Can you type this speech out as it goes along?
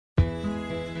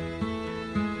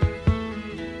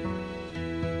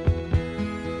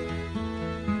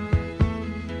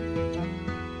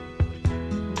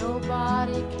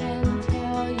nobody can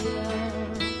tell you.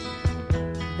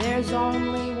 There's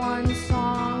only one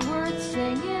song worth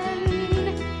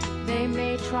singing. They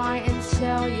may try and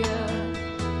sell you,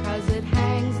 'cause it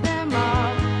hangs them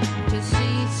up to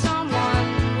see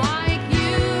someone like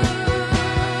you.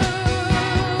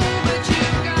 But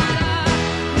you've gotta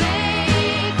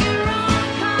make your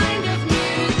own kind of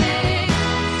music,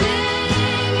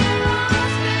 sing your own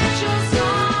special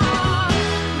song,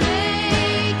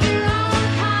 make your own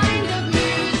kind of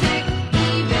music,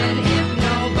 even if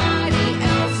nobody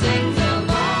else sings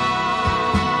along.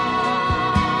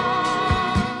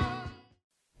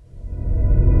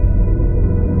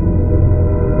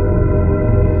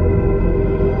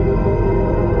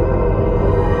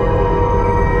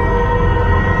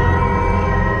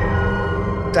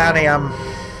 Danny, I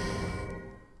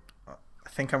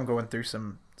think I'm going through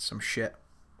some shit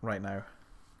right now.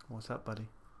 What's up, buddy?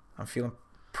 I'm feeling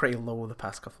pretty low the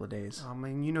past couple of days. I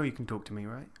mean, you know you can talk to me,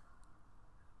 right?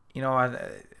 You know,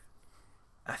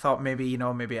 I thought maybe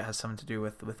it has something to do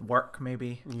with work,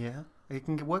 maybe. Yeah.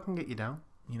 Work can get you down.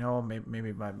 You know,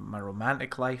 maybe my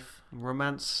romantic life.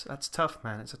 Romance, that's tough,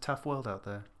 man. It's a tough world out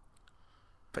there.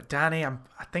 But Danny, I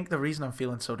think the reason I'm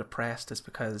feeling so depressed is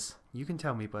because You can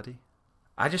tell me, buddy.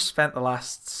 I just spent the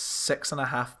last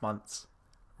 6.5 months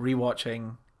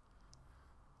rewatching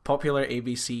popular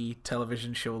ABC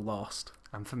television show Lost.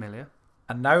 I'm familiar.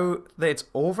 And now that it's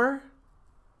over,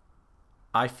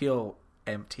 I feel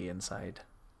empty inside.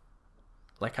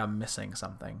 Like I'm missing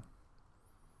something.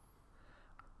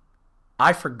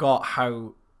 I forgot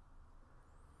how...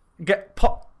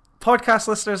 Podcast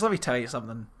listeners, let me tell you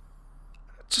something.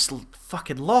 Just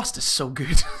fucking Lost is so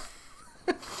good.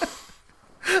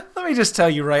 Let me just tell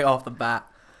you right off the bat.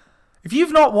 If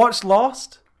you've not watched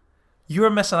Lost, you are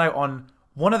missing out on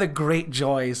one of the great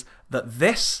joys that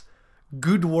this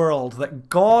good world, that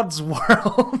God's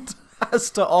world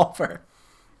has to offer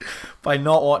by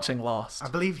not watching Lost. I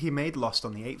believe he made Lost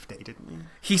on the 8th day, didn't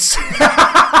he?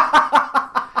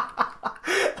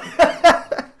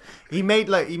 He made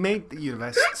the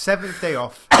universe 7th day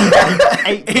off,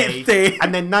 8th day,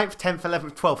 and then 9th, 10th,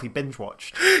 11th, 12th he binge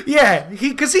watched. Yeah,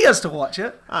 because he has to watch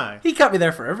it. Aye. He can't be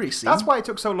there for every scene. That's why it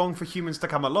took so long for humans to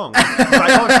come along. Like,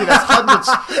 obviously, there's hundreds.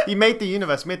 He made the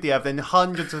universe, made the Earth, then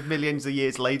hundreds of millions of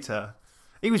years later,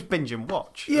 he was binge and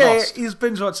watch. Yeah, Lost. he's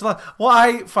binge watching Lost. What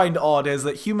I find odd is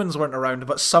that humans weren't around,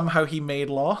 but somehow he made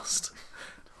Lost,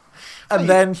 and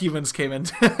then humans came in.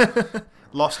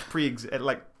 Lost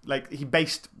like he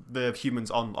based the humans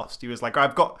on Lost. He was like,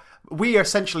 we are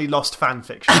essentially Lost fan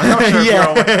fiction. I'm not sure if you're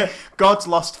aware. God's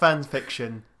Lost fan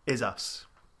fiction is us.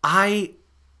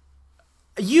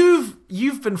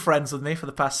 You've been friends with me for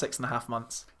the past 6.5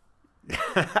 months.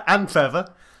 And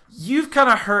further. You've kind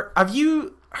of have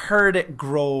you heard it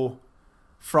grow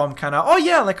from kind of, oh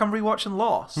yeah, like I'm rewatching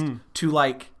Lost, to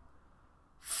like,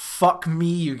 fuck me,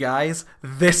 you guys,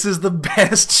 this is the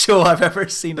best show I've ever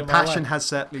seen in my life. The passion has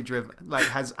certainly driven, like,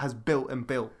 has built and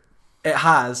built. It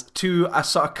has, to a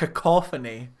sort of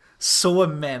cacophony so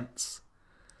immense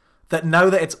that now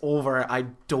that it's over, I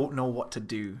don't know what to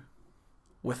do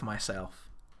with myself.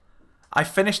 I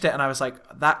finished it and I was like,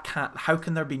 how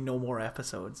can there be no more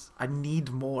episodes? I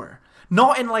need more.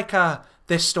 Not in like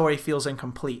this story feels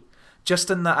incomplete,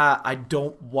 just in that I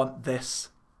don't want this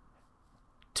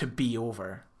to be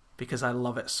over. Because I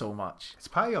love it so much. It's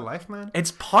part of your life, man.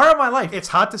 It's part of my life. It's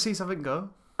hard to see something go.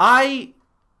 I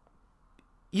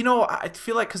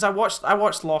feel like because I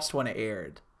watched Lost when it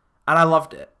aired, and I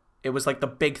loved it. It was like the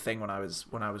big thing when I was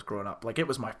growing up. Like it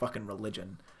was my fucking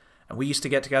religion. And we used to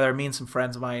get together. Me and some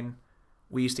friends of mine,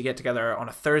 we used to get together on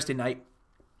a Thursday night,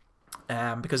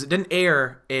 because it didn't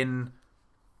air in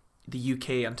the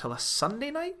UK until a Sunday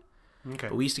night. Okay.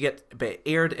 But it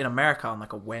aired in America on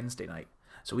like a Wednesday night.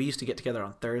 So we used to get together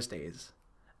on Thursdays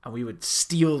and we would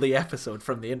steal the episode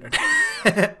from the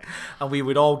internet and we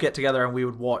would all get together and we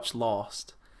would watch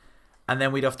Lost. And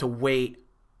then we'd have to wait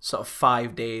sort of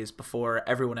 5 days before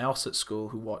everyone else at school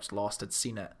who watched Lost had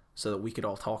seen it so that we could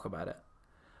all talk about it.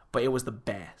 But it was the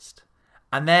best.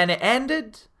 And then it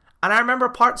ended and I remember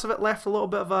parts of it left a little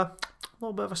bit of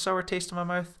a sour taste in my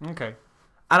mouth. Okay.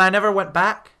 And I never went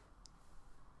back.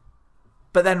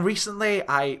 But then recently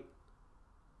I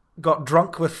got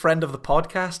drunk with friend of the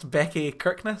podcast, Becky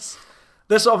Kirkness.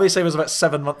 This obviously was about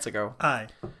 7 months ago. Aye.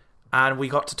 And we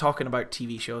got to talking about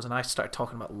TV shows, and I started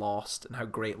talking about Lost and how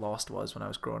great Lost was when I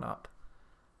was growing up.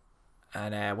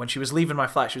 And when she was leaving my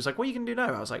flat, she was like, what are you going to do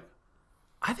now? I was like,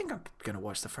 I think I'm going to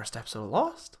watch the first episode of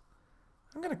Lost.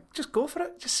 I'm going to just go for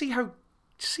it. Just see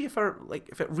if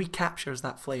it recaptures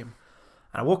that flame.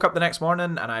 And I woke up the next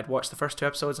morning, and I'd watched the first 2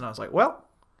 episodes, and I was like, well,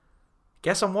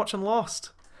 guess I'm watching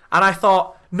Lost. And I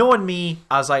thought, knowing me,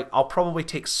 I was like, I'll probably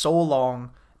take so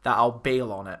long that I'll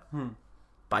bail on it.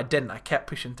 But I didn't. I kept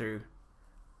pushing through.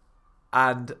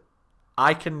 And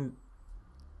I can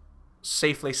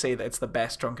safely say that it's the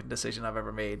best drunken decision I've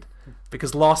ever made.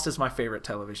 Because Lost is my favorite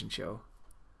television show.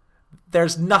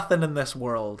 There's nothing in this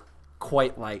world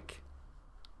quite like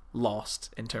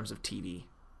Lost in terms of TV.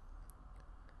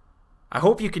 I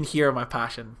hope you can hear my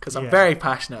passion, because I'm very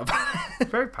passionate about it.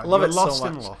 Very passionate. Love You're it lost so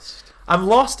and much. lost. I'm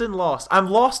lost in Lost. I'm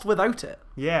lost without it.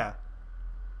 Yeah.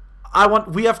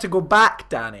 We have to go back,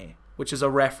 Danny, which is a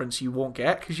reference you won't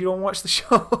get because you don't watch the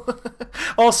show.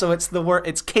 Also,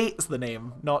 it's Kate's the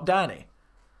name, not Danny.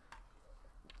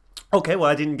 Okay, well,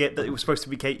 I didn't get that it was supposed to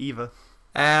be Kate either.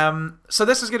 So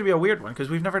this is going to be a weird one because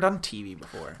we've never done TV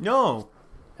before. No.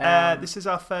 This is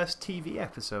our first TV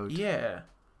episode. Yeah.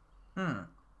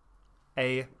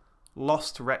 A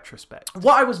Lost retrospect.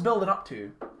 What I was building up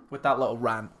to with that little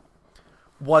rant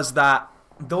was that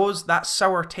that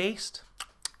sour taste,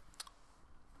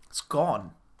 it's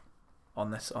gone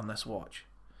on this watch,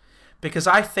 because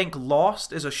I think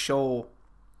Lost is a show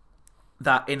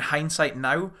that in hindsight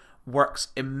now works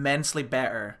immensely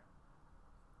better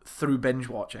through binge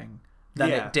watching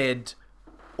than it did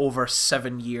over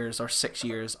 7 years or 6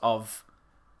 years of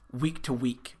week to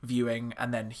week viewing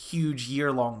and then huge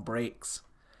year-long breaks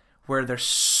where there's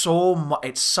so much.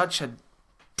 It's such a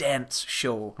dense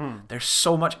show. There's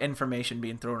so much information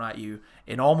being thrown at you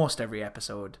in almost every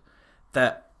episode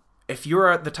that if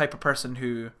you're the type of person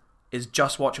who is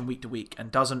just watching week to week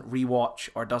and doesn't rewatch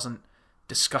or doesn't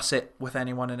discuss it with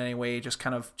anyone in any way, just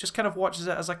kind of watches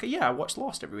it as like I watch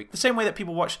Lost every week, the same way that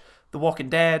people watch The Walking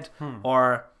Dead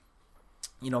or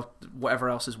whatever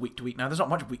else is week to week now. There's not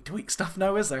much week to week stuff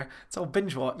now, is there? It's all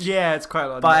binge watch. Yeah, it's quite a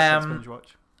lot of But, Netflix binge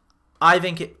watch. I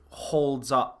think it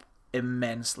holds up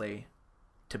immensely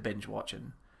to binge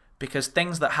watching because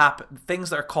things that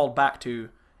are called back to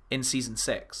in season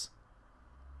 6,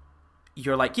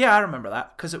 you're like, yeah, I remember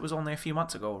that because it was only a few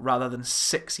months ago rather than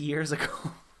 6 years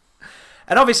ago.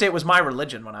 And obviously it was my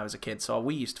religion when I was a kid, so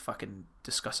we used to fucking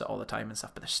discuss it all the time and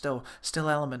stuff, but there's still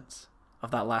elements of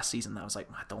that last season that I was like,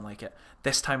 I don't like it.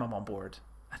 This time I'm on board,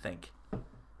 I think.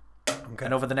 Okay.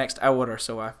 And over the next hour or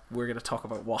so, we're going to talk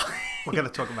about why. We're going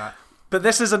to talk about. But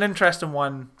this is an interesting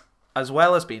one, as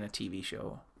well as being a TV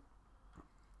show,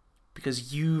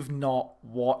 because you've not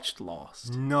watched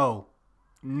Lost. No,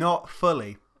 not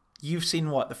fully. You've seen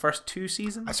what, the first 2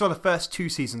 seasons? I saw the first 2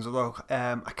 seasons, although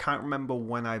I can't remember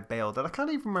when I bailed, and I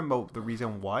can't even remember the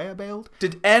reason why I bailed.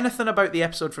 Did anything about the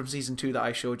episode from season 2 that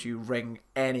I showed you ring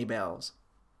any bells?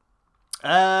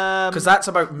 Because that's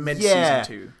about mid-season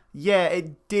 2. Yeah,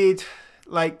 it did.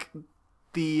 Like,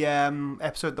 the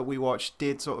episode that we watched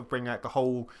did sort of bring out the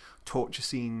whole torture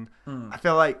scene. I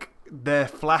feel like the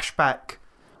flashback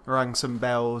rang some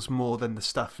bells more than the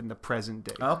stuff in the present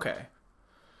day. Okay.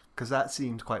 Because that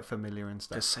seemed quite familiar and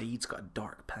stuff. Because Saeed's got a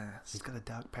dark past. He's got a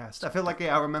dark past. I feel like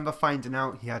I remember finding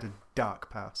out he had a dark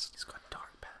past. He's got a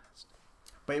dark past.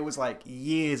 But it was like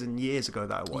years and years ago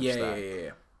that I watched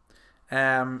that.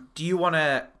 Yeah. Do you want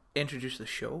to introduce the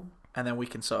show? And then we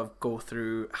can sort of go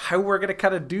through how we're going to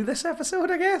kind of do this episode,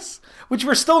 I guess. Which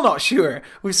we're still not sure.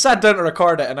 We've sat down to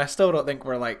record it, and I still don't think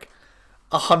we're like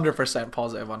 100%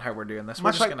 positive on how we're doing this.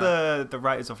 Much like the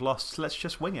writers of Lost, let's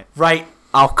just wing it. Right.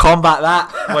 I'll combat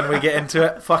that when we get into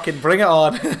it. Fucking bring it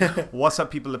on. What's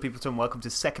up, people of Peopleton? Welcome to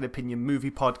Second Opinion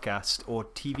Movie Podcast or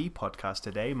TV Podcast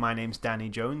today. My name's Danny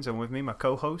Jones, and with me, my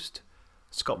co-host,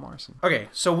 Scott Morrison. Okay,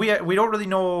 so we don't really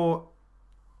know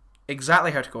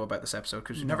exactly how to go about this episode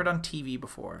because we've never done TV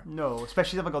before. No,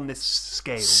 especially never on this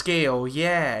scale.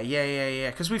 Yeah.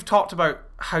 Because we've talked about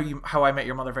how I Met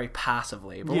Your Mother very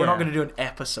passively, but we're not going to do an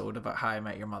episode about How I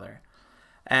Met Your Mother.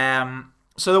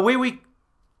 So the way we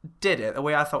did it, the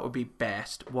way I thought would be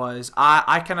best was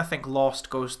I kind of think Lost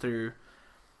goes through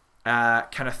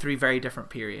kind of 3 very different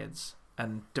periods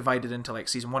and divided into like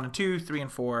season 1 and 2, 3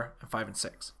 and 4, and 5 and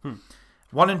 6.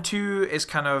 1 and 2 is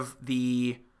kind of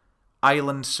the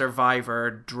island survivor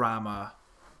drama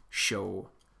show,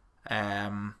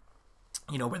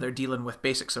 where they're dealing with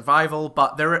basic survival,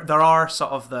 but there are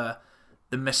sort of the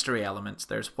mystery elements.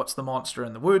 There's what's the monster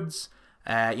in the woods,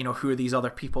 who are these other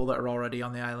people that are already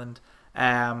on the island.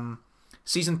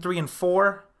 Season 3 and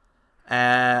 4,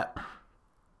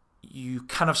 you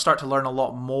kind of start to learn a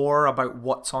lot more about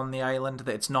what's on the island,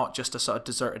 that it's not just a sort of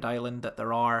deserted island, that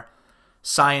there are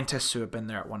scientists who have been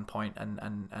there at one point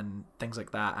and things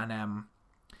like that, and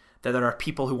that there are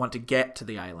people who want to get to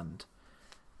the island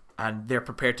and they're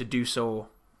prepared to do so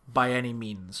by any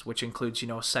means, which includes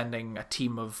sending a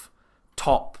team of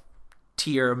top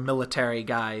tier military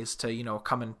guys to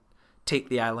come and take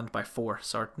the island by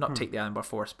force, or not take the island by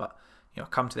force, but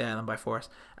come to the island by force.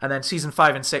 And then season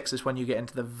 5 and 6 is when you get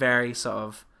into the very sort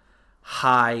of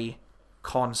high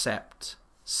concept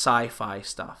sci-fi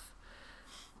stuff.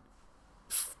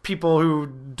 People who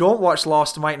don't watch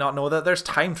Lost might not know that there's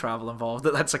time travel involved,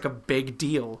 that's like a big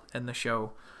deal in the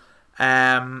show.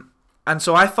 And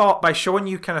so I thought by showing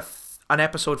you kind of an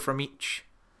episode from each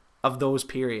of those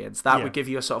periods, that would give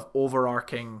you a sort of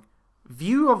overarching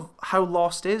view of how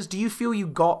Lost is. Do you feel you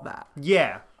got that?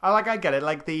 Yeah, I get it.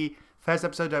 Like the first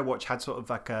episode I watched had sort of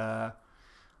like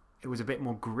it was a bit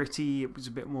more gritty. It was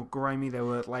a bit more grimy.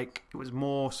 It was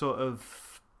more sort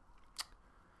of,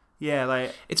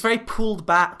 like it's very pulled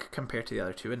back compared to the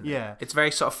other two, isn't it? Yeah. It's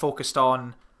very sort of focused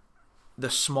on the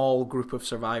small group of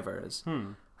survivors,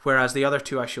 whereas the other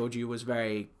two I showed you was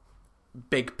very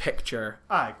big picture.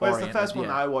 Whereas the first one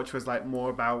that I watched was like more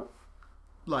about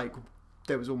like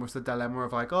there was almost a dilemma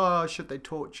of like, oh, should they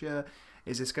torture?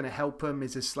 Is this going to help them?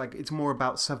 Is this like, it's more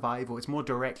about survival. It's more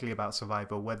directly about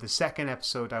survival. Where the second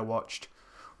episode I watched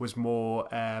was more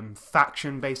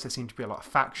faction based. There seemed to be a lot of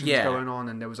factions going on,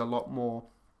 and there was a lot more.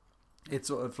 It's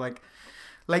sort of like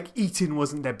eating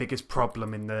wasn't their biggest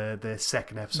problem in the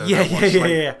second episode.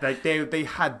 Yeah. Like they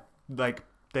had like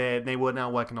they were now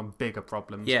working on bigger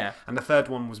problems. Yeah. And the third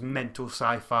one was mental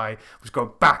sci-fi, was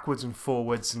going backwards and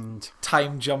forwards and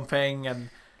time jumping and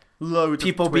loads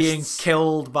people of being twists.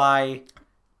 killed by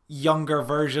younger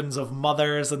versions of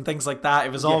mothers and things like that.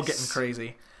 It was all getting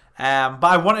crazy. But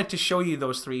I wanted to show you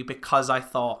those three because I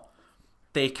thought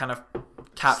they kind of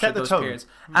captured those tone. periods.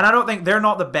 And I don't think they're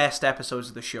not the best episodes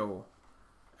of the show.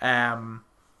 I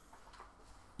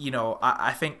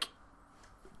think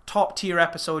top tier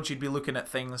episodes, you'd be looking at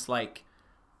things like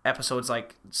episodes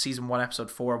like season 1 episode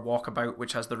 4 Walkabout,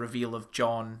 which has the reveal of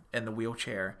John in the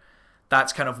wheelchair.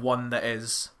 That's kind of one that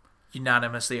is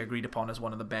unanimously agreed upon as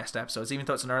one of the best episodes. Even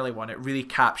though it's an early one, it really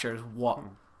captures what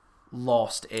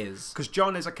Lost is. Because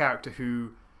John is a character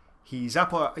who he's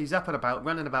up and about,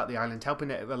 running about the island,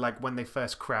 helping it like when they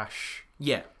first crash.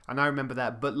 Yeah. And I remember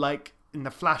that, but like in the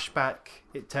flashback,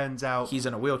 it turns out He's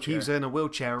in a wheelchair. He was in a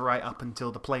wheelchair right up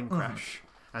until the plane crash.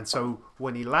 And so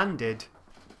when he landed,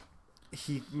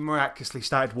 he miraculously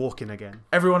started walking again.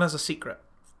 Everyone has a secret.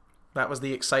 That was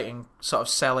the exciting sort of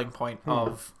selling point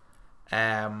of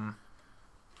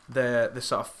the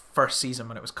sort of first season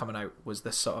when it was coming out, was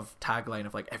this sort of tagline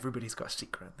of like everybody's got a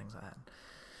secret and things like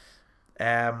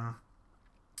that.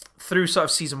 Through sort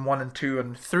of season 1 and 2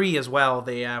 and 3 as well,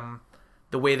 the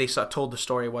way they sort of told the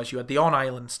story was you had the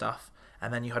on-island stuff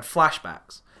and then you had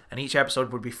flashbacks, and each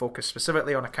episode would be focused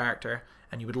specifically on a character,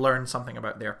 and you would learn something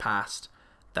about their past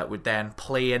that would then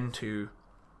play into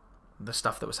the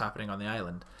stuff that was happening on the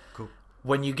island. Cool.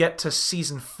 When you get to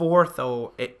season 4,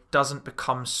 though, it doesn't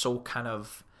become so kind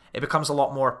of... It becomes a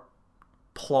lot more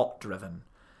plot-driven.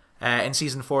 In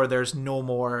season 4, there are no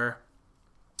more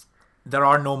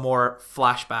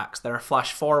flashbacks. There are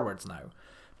flash-forwards now.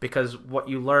 Because what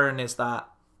you learn is that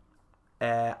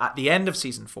at the end of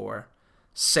season 4,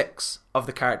 6 of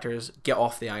the characters get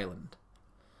off the island.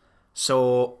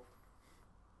 So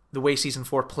the way season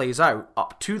 4 plays out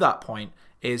up to that point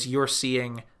is you're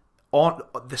seeing on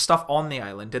the stuff on the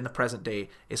island in the present day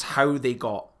is how they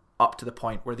got up to the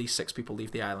point where these 6 people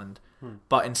leave the island.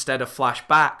 But instead of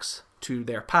flashbacks to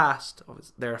their past,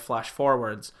 they're flash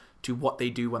forwards to what they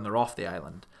do when they're off the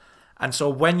island. And so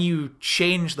when you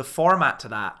change the format to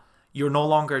that, you're no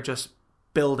longer just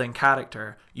building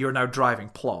character, you're now driving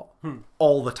plot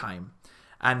all the time.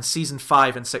 And season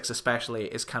 5 and 6 especially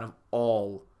is kind of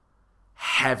all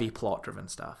heavy plot-driven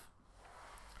stuff.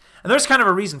 And there's kind of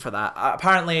a reason for that.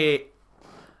 Apparently,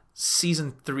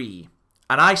 season 3,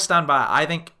 and I stand by it, I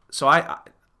think... So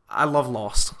I love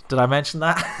Lost. Did I mention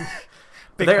that?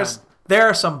 There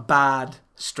are some bad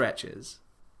stretches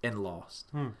in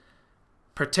Lost.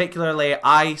 Particularly,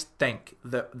 I think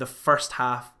that the first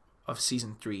half of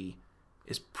season 3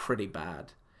 is pretty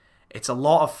bad. It's a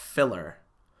lot of filler.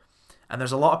 And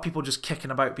there's a lot of people just kicking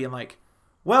about being like,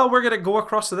 well, we're going to go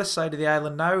across to this side of the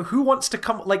island now. Who wants to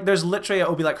come? Like, there's literally,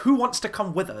 it'll be like, who wants to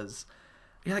come with us?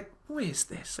 You're like, what is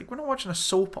this? Like, we're not watching a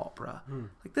soap opera.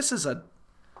 Like, this is a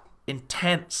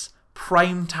intense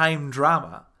primetime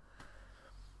drama.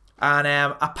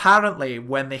 And apparently,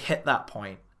 when they hit that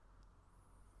point,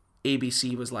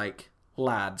 ABC was like,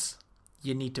 lads,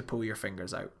 you need to pull your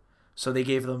fingers out. So they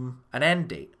gave them an end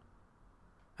date.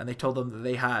 And they told them that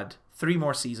they had 3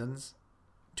 more seasons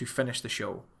to finish the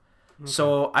show. Okay.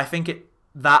 So I think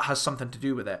that has something to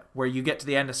do with it, where you get to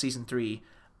the end of season 3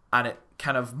 and it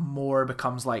kind of more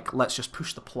becomes like, let's just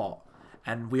push the plot.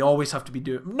 and we always have to be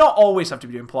doing, not always have to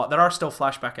be doing plot. There are still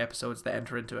flashback episodes that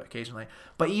enter into it occasionally,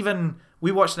 but even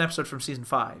we watched an episode from season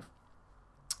 5.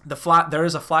 There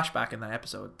is a flashback in that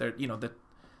episode. There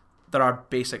are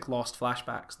basic Lost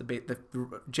flashbacks. The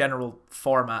general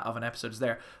format of an episode is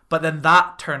there, but then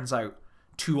that turns out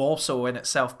to also in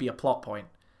itself be a plot point,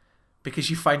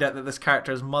 because you find out that this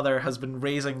character's mother has been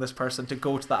raising this person to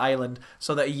go to the island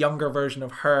so that a younger version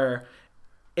of her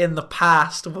in the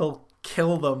past will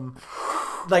kill them.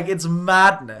 Like, it's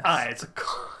madness. It's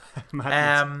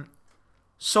madness.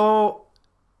 So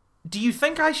do you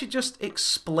think I should just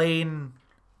explain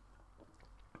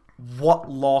what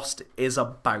Lost is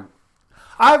about?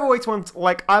 I've always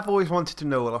wanted to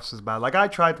know what Lost is about. Like, I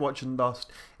tried watching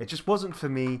Lost, it just wasn't for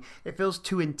me. It feels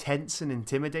too intense and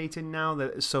intimidating now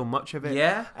that there's so much of it.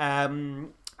 Yeah.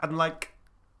 And like,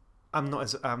 I'm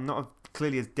not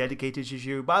clearly as dedicated as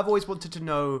you, but I've always wanted to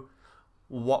know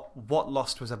what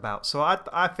Lost was about. So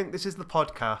I think this is the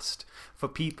podcast for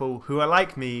people who are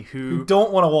like me, who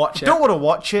don't want to watch it. Don't want to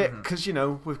watch it because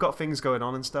we've got things going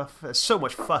on and stuff. There's so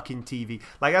much fucking TV.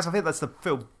 Like, I think that's the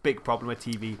real big problem with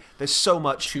TV. There's so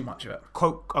much, too much of it,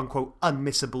 quote unquote,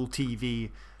 unmissable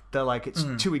TV that like it's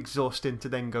too exhausting to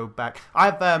then go back.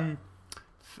 I've got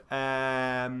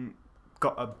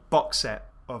a box set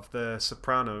of The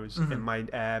Sopranos in my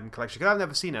collection because I've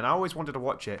never seen it. And I always wanted to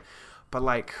watch it. But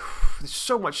like, there's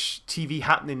so much TV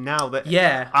happening now that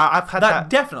I've had that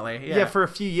definitely for a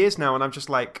few years now, and I'm just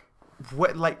like,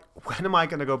 when am I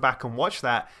going to go back and watch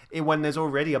that when there's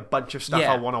already a bunch of stuff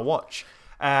I want to watch?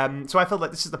 So I feel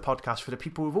like this is the podcast for the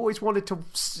people who've always wanted to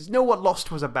know what Lost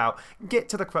was about, get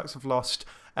to the crux of Lost,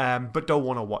 but don't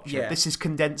want to watch it. This is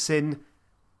condensing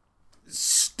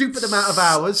stupid amount of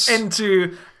hours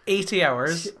into 80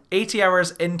 hours. 80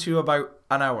 hours into about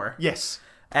an hour. Yes.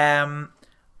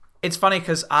 It's funny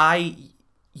because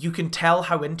you can tell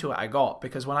how into it I got,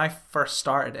 because when I first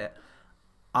started it,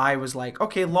 I was like,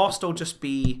 okay, Lost will just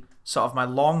be sort of my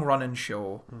long running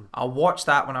show. I'll watch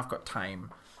that when I've got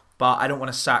time, but I don't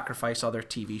want to sacrifice other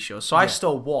TV shows. So I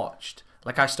still watched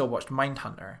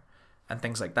Mindhunter and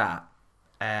things like that.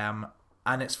 And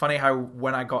it's funny how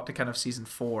when I got to kind of season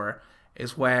 4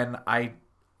 is when I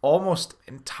almost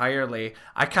entirely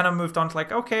I kind of moved on to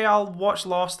like, okay, I'll watch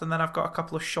Lost, and then I've got a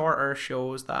couple of shorter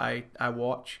shows that I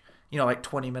watch, like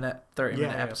 20-minute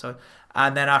 30-minute episode.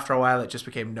 And then after a while it just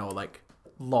became like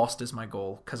Lost is my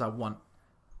goal, because I want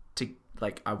to,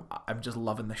 like, I'm just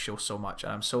loving the show so much,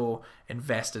 and I'm so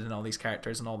invested in all these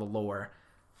characters and all the lore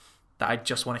that I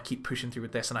just want to keep pushing through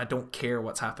with this, and I don't care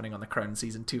what's happening on The Crown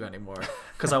season 2 anymore,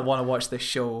 because I want to watch this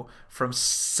show from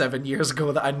 7 years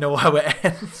ago that I know how it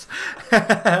ends.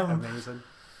 Amazing.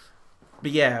 But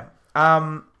yeah,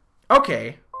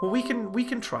 okay, well we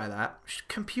can try that.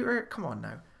 Computer, come on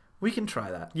now, we can try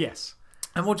that. Yes,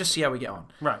 and we'll just see how we get on.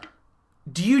 Right.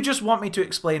 Do you just want me to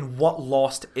explain what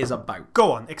Lost is about?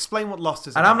 Go on, explain what Lost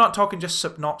is about. And I'm not talking just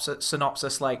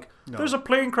synopsis like, there's a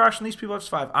plane crash and these people have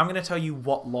survived. I'm going to tell you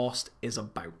what Lost is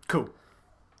about. Cool.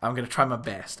 I'm going to try my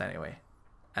best anyway.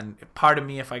 And pardon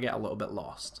me if I get a little bit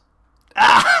lost.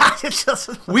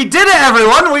 We did it,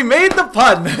 everyone! We made the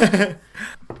pun!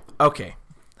 Okay.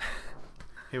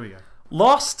 Here we go.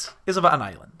 Lost is about an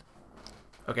island.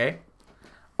 Okay?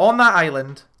 On that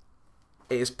island,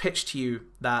 it is pitched to you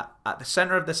that at the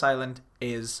center of this island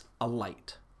is a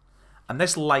light. And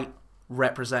this light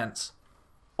represents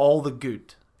all the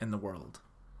good in the world.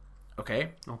 Okay?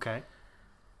 Okay.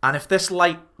 And if this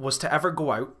light was to ever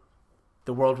go out,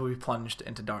 the world would be plunged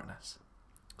into darkness.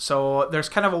 So there's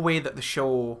kind of a way that the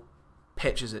show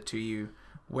pitches it to you,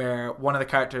 where one of the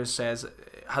characters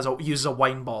uses a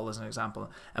wine bottle as an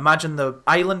example. Imagine the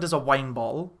island is a wine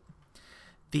bottle.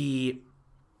 The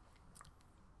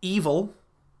evil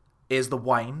is the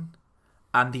wine,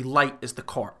 and the light is the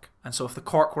cork. And so if the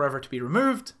cork were ever to be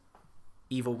removed,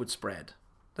 evil would spread.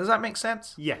 Does that make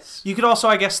sense? Yes. You could also,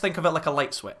 I guess, think of it like a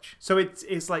light switch. So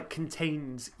it's like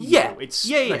contains evil. Yeah. It's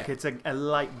Yeah. like it's a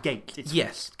light gate.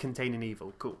 It's containing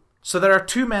evil. Cool. So there are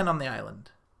 2 men on the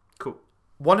island. Cool.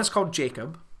 One is called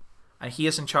Jacob, and he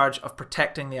is in charge of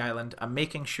protecting the island and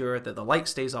making sure that the light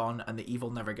stays on and the evil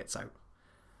never gets out.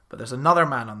 But there's another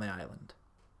man on the island,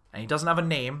 and he doesn't have a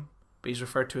name, but he's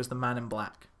referred to as the Man in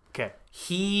Black. Okay.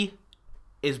 He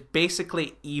is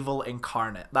basically evil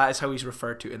incarnate. That is how he's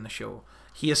referred to in the show.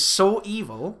 He is so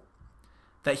evil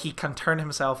that he can turn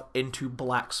himself into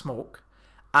black smoke,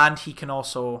 and he can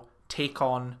also take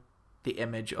on the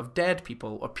image of dead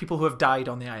people or people who have died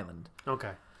on the island.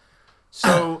 Okay.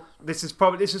 So this is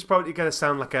probably going to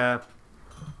sound like a...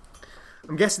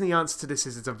 I'm guessing the answer to this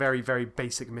is it's a very, very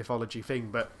basic mythology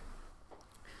thing, but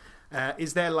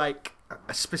is there like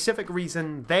a specific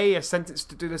reason they are sentenced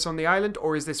to do this on the island,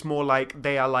 or is this more like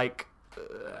they are like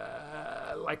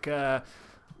a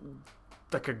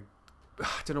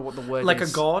I don't know what the word Like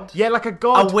is. a god? Yeah, like a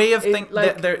god. A way of thinking.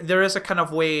 like, There is a kind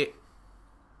of way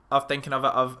of thinking of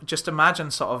it. Of just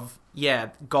imagine sort of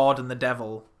God and the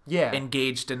devil yeah.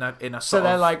 engaged in a So sort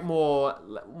they're of like more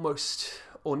almost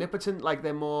omnipotent, like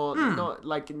they're more not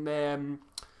like in their.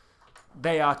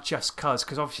 They are just because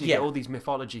obviously you Yeah. get all these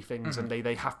mythology things, and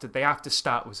they have to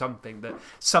start with something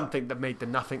that made the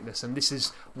nothingness, and this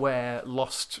is where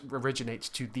Lost originates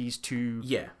to these two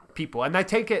people, and I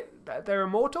take it that they're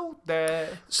immortal.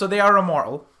 So they are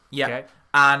immortal. Yeah. Okay.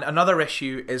 And another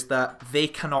issue is that they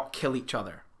cannot kill each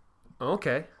other.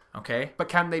 Okay, Okay. but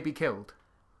can they be killed?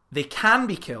 They can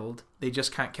be killed. They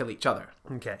just can't kill each other.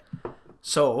 Okay,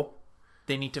 So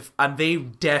they need to, and they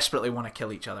desperately want to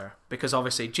kill each other because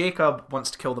obviously Jacob wants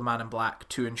to kill the Man in Black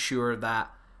to ensure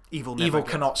that evil evil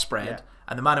cannot spread, Yeah.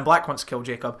 and the Man in Black wants to kill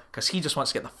Jacob because he just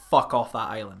wants to get the fuck off that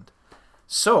island.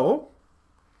 So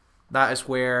that is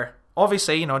where,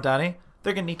 obviously, you know, Danny,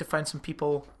 they're gonna need to find some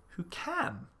people who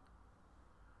can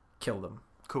kill them.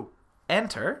 Cool.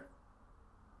 Enter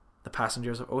the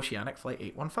passengers of Oceanic Flight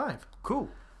 815. Cool.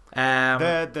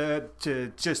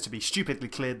 The Just to be stupidly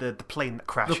clear, the plane that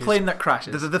crashes. plane that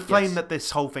crashes. The plane Yes. that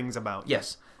this whole thing's about.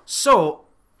 Yes. So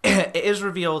it is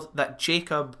revealed that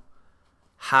Jacob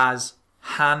has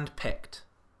handpicked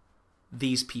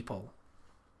these people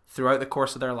throughout the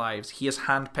course of their lives. He has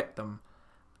handpicked them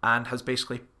and has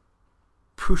basically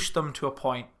pushed them to a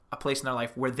place in their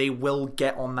life where they will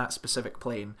get on that specific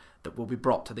plane that will be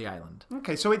brought to the island.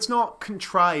 Okay, so it's not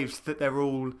contrived that they're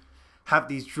all have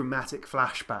these dramatic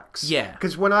flashbacks. Yeah.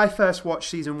 Because when I first watched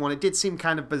season 1, it did seem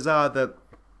kind of bizarre that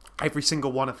every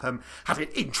single one of them had an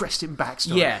interesting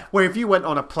backstory. Yeah. Where if you went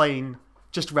on a plane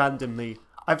just randomly,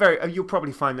 you'll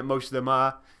probably find that most of them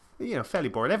are, you know, fairly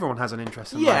boring. Everyone has an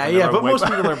interest in life Yeah, in their yeah, own but way, most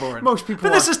people are boring. Most people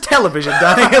But this are. is television,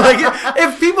 Danny. Like,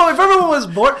 if everyone was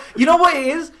bored, you know what it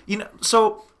is? You know,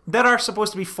 so there are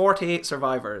supposed to be 48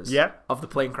 survivors Yeah. of the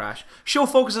plane crash. Show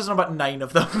focuses on about 9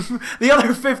 of them. The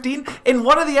other 15, in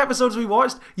one of the episodes we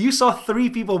watched, you saw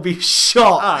 3 people be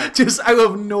shot Aye. just out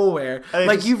of nowhere.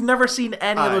 Like, just- you've never seen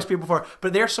any of Aye. those people before,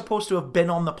 but they're supposed to have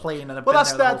been on the plane and have Well, been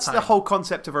that's there the time. whole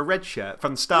concept of a red shirt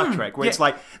from Star Trek, where yeah. it's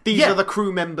like these Yeah. are the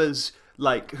crew members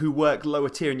like who work lower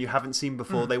tier and you haven't seen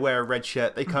before. They wear a red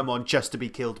shirt. They come on just to be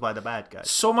killed by the bad guys.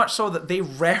 So much so that they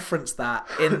reference that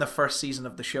in the first season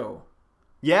of the show.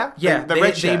 Yeah, Yeah, the they,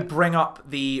 red they shirt. bring up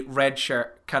the red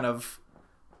shirt kind of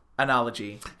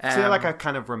analogy. See, like I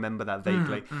kind of remember that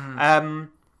vaguely. mm-hmm.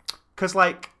 Because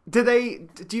like, do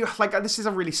you like? This is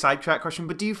a really sidetrack question,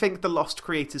 but do you think the Lost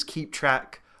creators keep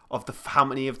track of how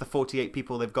many of the 48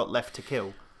 people they've got left to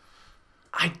kill?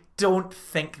 I don't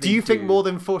think they Do you think more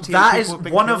than 48 That people is have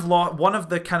been one killed? of one of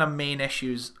the kind of main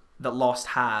issues that Lost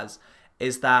has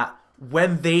is that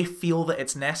when they feel that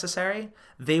it's necessary,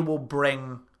 they will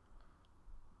bring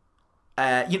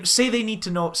say they need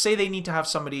to have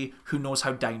somebody who knows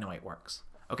how dynamite works.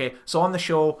 Okay, so on the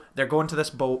show, they're going to this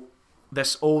boat,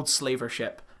 this old slaver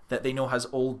ship that they know has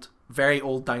very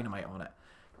old dynamite on it.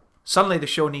 Suddenly the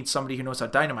show needs somebody who knows how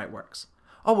dynamite works.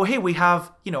 Oh, well, hey, we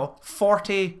have,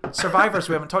 40 survivors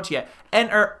we haven't talked to yet.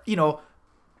 Enter,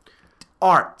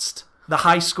 Arzt, the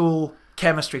high school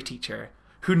chemistry teacher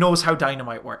who knows how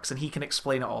dynamite works, and he can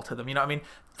explain it all to them. You know what I mean?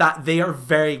 That they are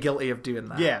very guilty of doing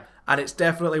that. Yeah. And it's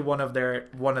definitely one of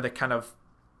the kind of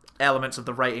elements of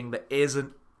the writing that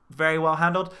isn't very well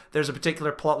handled. There's a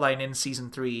particular plotline in season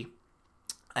 3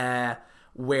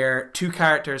 where 2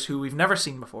 characters who we've never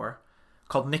seen before,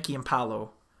 called Nikki and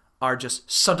Paolo, are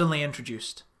just suddenly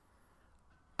introduced.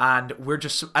 And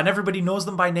and everybody knows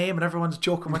them by name and everyone's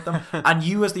joking with them. And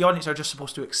you as the audience are just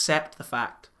supposed to accept the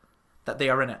fact that they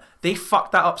are in it. They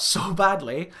fucked that up so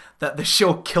badly that the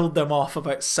show killed them off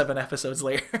about 7 episodes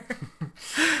later.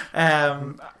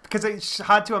 Because it's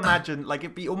hard to imagine. Like,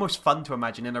 it'd be almost fun to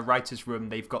imagine in a writer's room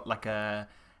they've got like a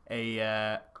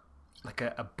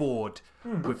board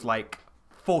with like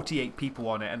 48 people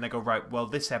on it, and they go, right, well,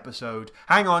 this episode,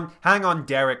 hang on,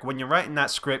 Derek, when you're writing that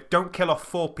script, don't kill off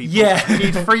 4 people. Yeah. You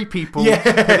need 3 people Yeah.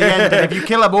 at the end, and if you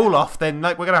kill them all off, then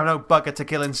like we're gonna have no bugger to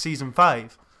kill in season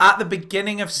 5. At the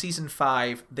beginning of season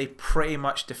 5, they pretty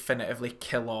much definitively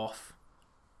kill off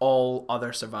all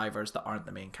other survivors that aren't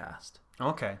the main cast.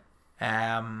 Okay.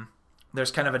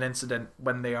 There's kind of an incident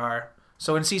when they are...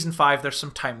 So in season 5, there's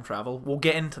some time travel. We'll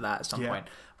get into that at some point.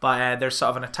 But there's sort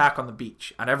of an attack on the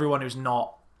beach, and everyone who's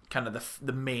not kind of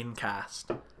the main cast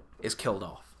is killed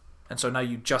off. And so now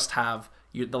you just have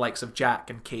the likes of Jack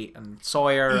and Kate and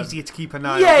Sawyer. Easier to keep an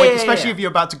eye Yeah, on. yeah, Especially yeah. if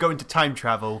you're about to go into time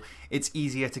travel, it's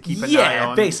easier to keep an eye Yeah,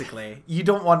 on. basically. You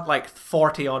don't want like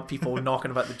 40 odd people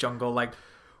knocking about the jungle like,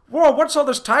 whoa, what's all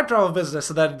this time travel business?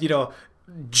 And then,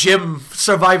 Jim,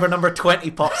 survivor number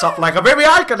 20, pops up like, maybe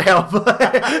I can help.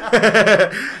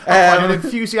 I'm an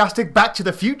enthusiastic Back to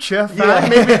the Future fan.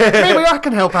 Maybe I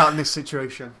can help out in this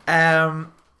situation.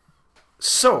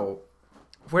 So,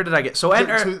 where did I get? So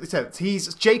enter.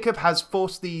 So Jacob has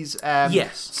forced these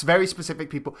Yes. very specific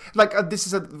people. Like this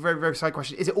is a very very side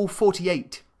question. Is it all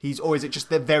 48? Or is it just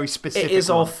the very specific? It is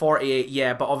all one? 48,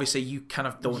 yeah, but obviously you kind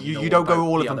of don't. You know don't go about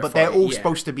all of the them, other but they're 40, all yeah.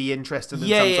 supposed to be interested in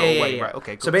some sort of way, right?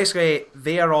 Okay, cool. So basically,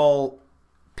 they are all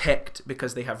picked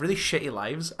because they have really shitty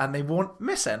lives and they won't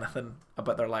miss anything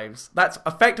about their lives. That's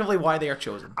effectively why they are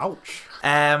chosen. Ouch.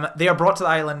 They are brought to the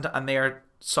island and they are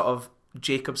sort of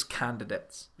Jacob's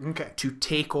candidates Okay. to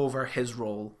take over his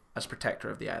role as protector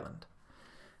of the island.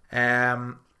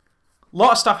 A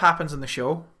lot of stuff happens in the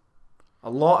show. A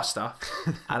lot of stuff.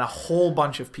 And a whole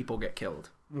bunch of people get killed.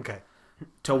 Okay.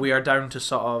 Till we are down to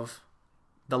sort of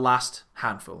the last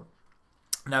handful.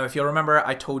 Now, if you'll remember,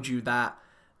 I told you that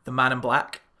the Man in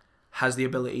Black has the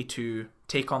ability to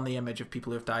take on the image of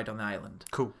people who have died on the island.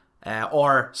 Cool.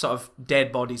 Or sort of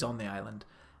dead bodies on the island.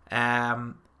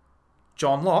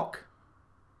 John Locke,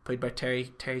 played by Terry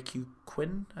Q.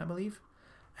 Quinn, I believe,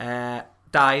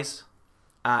 dies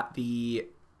at the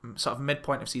sort of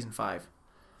midpoint of season 5.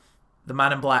 The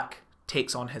Man in Black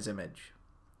takes on his image.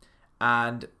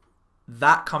 And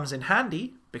that comes in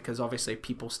handy because obviously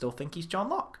people still think he's John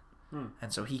Locke.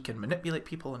 And so he can manipulate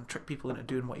people and trick people into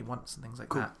doing what he wants and things like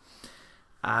that.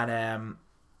 And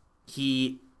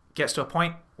he gets to a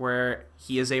point where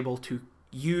he is able to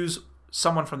use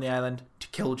someone from the island to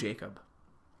kill Jacob.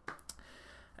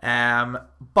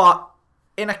 But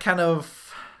in a kind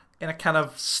of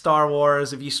Star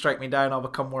Wars, if you strike me down, I'll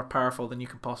become more powerful than you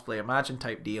can possibly imagine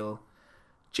type deal.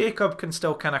 Jacob can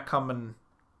still kind of come and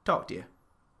talk to you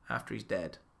after he's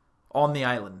dead on the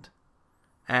island.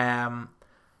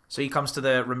 So he comes to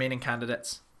the remaining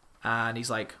candidates and he's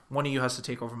like, one of you has to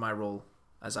take over my role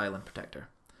as island protector.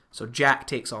 So Jack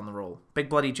takes on the role. Big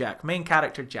bloody Jack. Main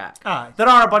character Jack. Aye. There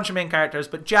are a bunch of main characters,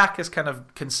 but Jack is kind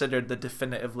of considered the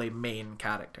definitively main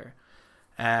character.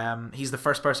 He's the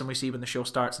first person we see when the show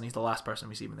starts and he's the last person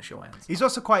we see when the show ends. He's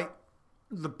also quite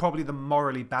probably the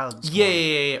morally balanced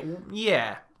one.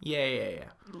 Yeah.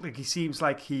 Like he seems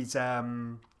like he's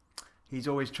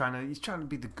always trying to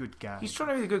be the good guy. He's trying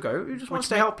to be the good guy. He just wants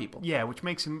to ma- help people. Yeah, which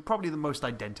makes him probably the most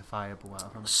identifiable out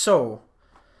of them. So,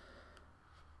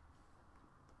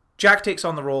 Jack takes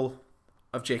on the role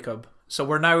of Jacob. So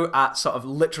we're now at sort of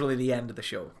literally the end of the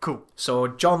show. Cool. So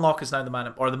John Locke is now the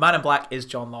Man in Black is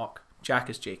John Locke. Jack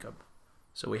is Jacob.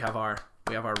 So we have our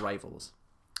rivals.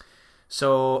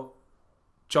 So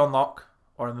John Locke,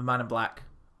 or the Man in Black,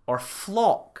 or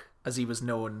Flock, as he was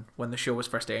known when the show was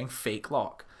first airing, Fake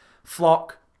Locke.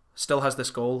 Flock still has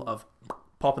this goal of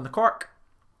popping the cork,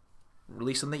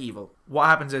 releasing the evil. What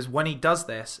happens is when he does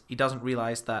this, he doesn't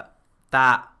realise that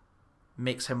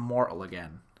makes him mortal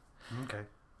again. Okay.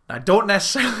 I don't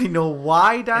necessarily know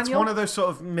why, Daniel. It's one of those sort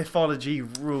of mythology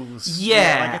rules.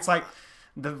 Yeah. Like it's like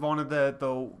one of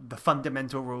the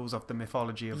fundamental rules of the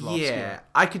mythology of Lost. Yeah,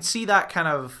 I could see that kind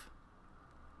of.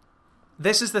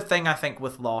 This is the thing I think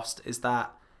with Lost is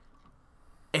that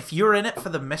if you're in it for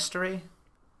the mystery,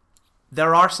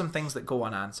 there are some things that go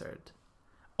unanswered,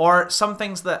 or some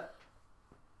things that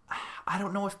I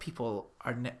don't know if people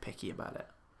are nitpicky about it.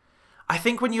 I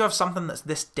think when you have something that's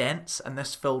this dense and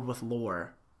this filled with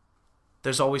lore,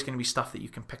 there's always going to be stuff that you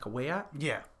can pick away at.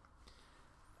 Yeah.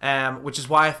 Which is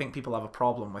why I think people have a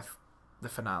problem with the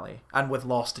finale and with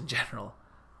Lost in general.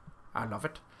 I love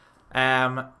it.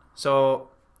 So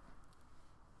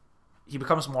he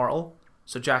becomes mortal,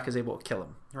 so Jack is able to kill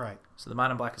him. Right. So the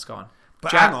Man in Black is gone.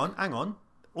 But Jack, hang on.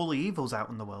 All the evil's out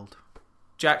in the world.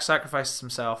 Jack sacrifices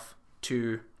himself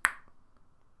to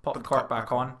pop the cork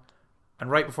back on. And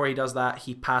right before he does that,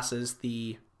 he passes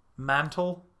the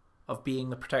mantle of being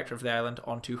the protector of the island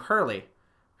onto Hurley,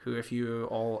 who, if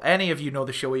any of you know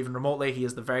the show even remotely, he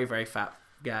is the very, very fat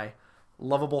guy.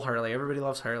 Lovable Hurley. Everybody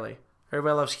loves Hurley.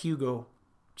 Everybody loves Hugo,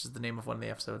 which is the name of one of the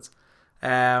episodes.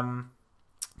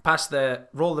 Pass the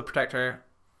role of the protector,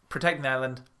 protecting the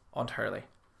island, onto Hurley.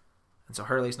 And so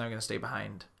Hurley's now going to stay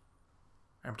behind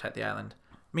and protect the island.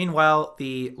 Meanwhile,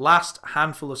 the last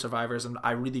handful of survivors, and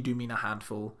I really do mean a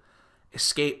handful,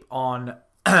 escape on...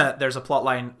 There's a plot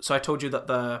line. So I told you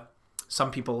that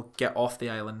some people get off the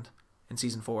island in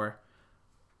season 4.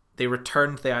 They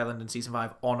return to the island in season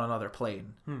 5 on another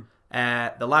plane.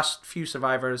 The last few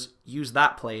survivors use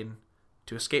that plane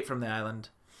to escape from the island.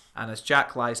 And as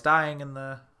Jack lies dying in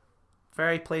the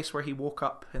very place where he woke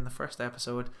up in the first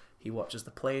episode, he watches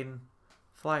the plane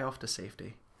fly off to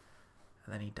safety.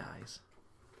 And then he dies.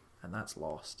 And that's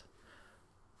Lost.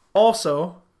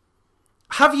 Also,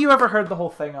 have you ever heard the whole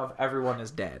thing of everyone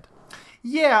is dead?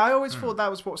 Yeah, I always thought that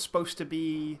was what's supposed to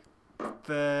be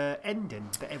the ending,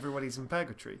 that everybody's in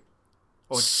purgatory.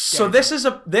 Or So dead.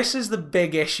 this is the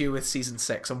big issue with season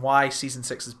 6, and why season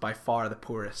 6 is by far the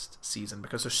poorest season,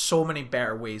 because there's so many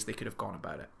better ways they could have gone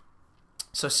about it.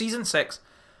 So season 6,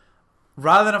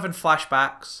 rather than having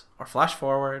flashbacks or flash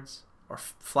forwards or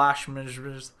flash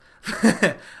measures,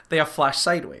 they have flash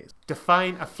sideways.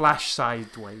 Define a flash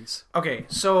sideways. Okay,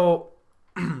 so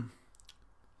in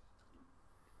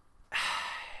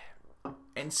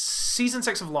season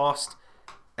 6 of Lost,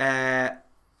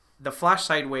 the flash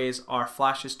sideways are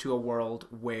flashes to a world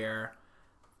where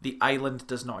the island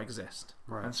does not exist.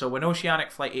 Right. And so when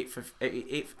Oceanic Flight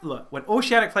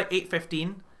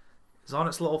 815 is on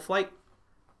its little flight,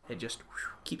 it just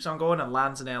keeps on going and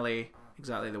lands in LA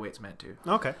exactly the way it's meant to.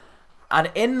 Okay. And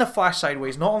in the flash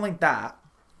sideways, not only that,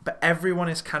 but everyone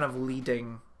is kind of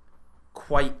leading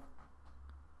quite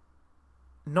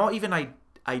not even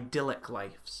idyllic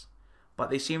lives, but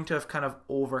they seem to have kind of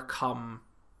overcome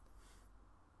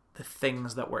the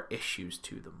things that were issues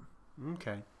to them.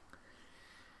 Okay.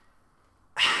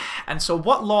 And so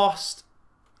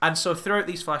throughout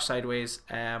these flash sideways,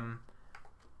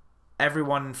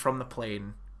 everyone from the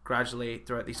plane gradually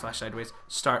throughout these flash sideways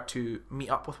start to meet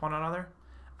up with one another.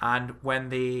 And when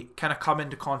they kind of come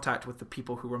into contact with the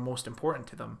people who were most important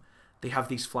to them, they have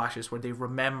these flashes where they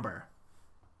remember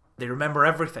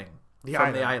everything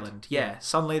from the island. Yeah,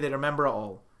 suddenly they remember it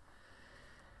all.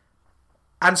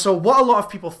 And so what a lot of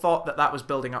people thought that was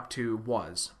building up to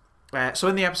was... so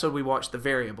in the episode we watched The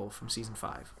Variable from season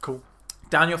 5. Cool.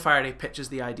 Daniel Faraday pitches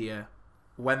the idea,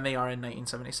 when they are in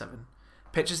 1977,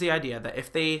 pitches the idea that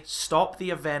if they stop the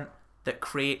event that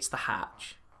creates the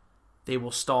hatch, they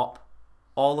will stop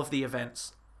all of the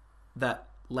events that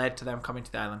led to them coming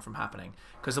to the island from happening.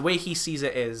 Because the way he sees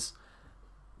it is,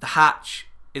 the hatch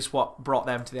is what brought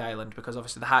them to the island, because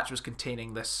obviously the hatch was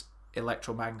containing this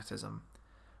electromagnetism.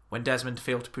 When Desmond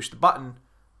failed to push the button,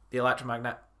 the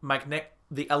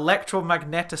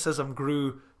electromagnetism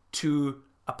grew to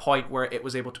a point where it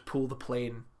was able to pull the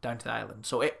plane down to the island.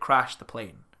 So it crashed the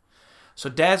plane. So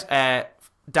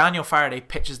Daniel Faraday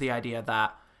pitches the idea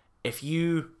that if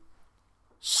you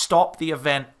stop the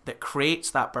event that creates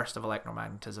that burst of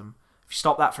electromagnetism, if you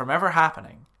stop that from ever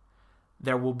happening,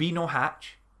 there will be no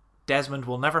hatch, Desmond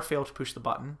will never fail to push the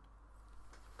button,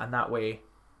 and that way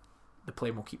the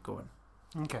plane will keep going.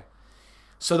 Okay.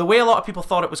 So the way a lot of people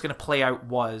thought it was going to play out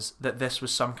was that this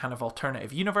was some kind of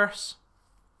alternative universe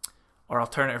or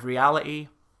alternative reality.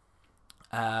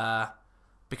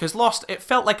 Because Lost, it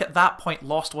felt like at that point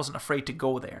Lost wasn't afraid to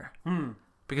go there.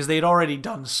 Because they'd already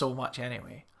done so much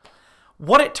anyway.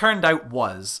 What it turned out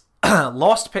was,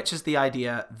 Lost pitches the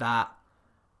idea that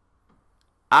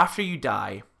after you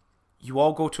die, you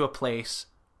all go to a place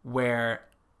where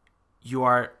you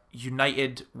are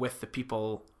united with the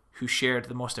people who shared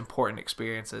the most important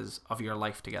experiences of your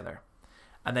life together.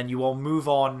 And then you all move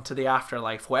on to the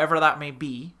afterlife, whatever that may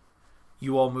be,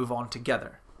 you all move on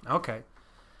together. Okay.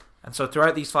 And so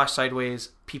throughout these flash sideways,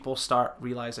 people start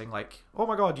realizing like, oh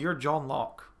my god, you're John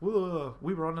Locke. Whoa,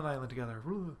 we were on an island together.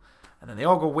 Whoa. And then they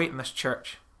all go wait in this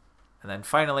church. And then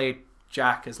finally,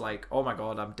 Jack is like, oh my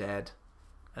god, I'm dead.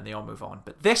 And they all move on.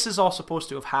 But this is all supposed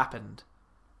to have happened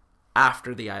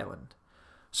after the island.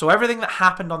 So everything that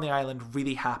happened on the island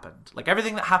really happened. Like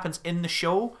everything that happens in the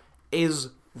show is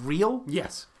real.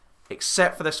 Yes.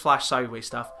 Except for this flash sideways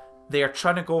stuff. They are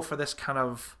trying to go for this kind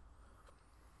of...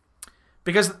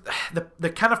 Because the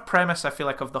kind of premise, I feel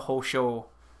like, of the whole show,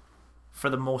 for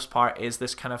the most part, is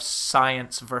this kind of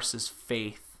science versus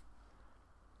faith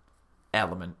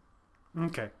element.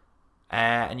 Okay.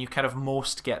 And you kind of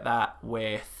most get that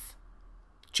with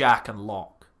Jack and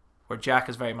Locke, where Jack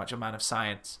is very much a man of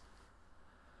science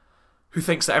who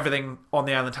thinks that everything on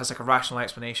the island has like a rational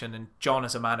explanation, and John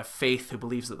is a man of faith who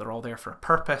believes that they're all there for a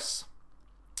purpose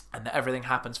and that everything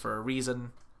happens for a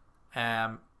reason.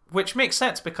 Which makes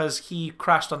sense because he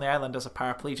crashed on the island as a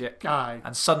paraplegic Aye.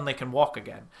 and suddenly can walk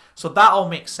again. So that all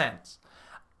makes sense.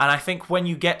 And I think when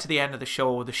you get to the end of the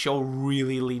show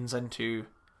really leans into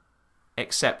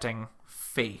accepting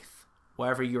faith,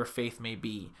 whatever your faith may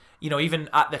be. You know, even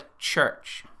at the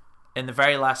church, in the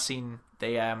very last scene,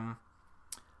 they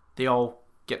all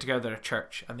get together at a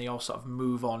church and they all sort of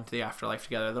move on to the afterlife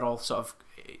together. They're all sort of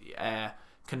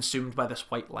consumed by this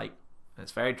white light. And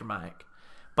it's very dramatic.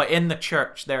 But in the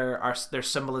church, there's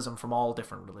symbolism from all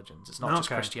different religions. It's not just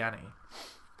Okay. Christianity.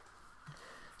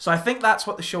 So I think that's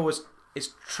what the show is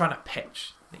trying to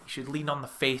pitch. That you should lean on the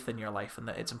faith in your life, and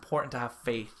that it's important to have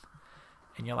faith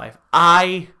in your life.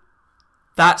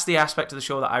 That's the aspect of the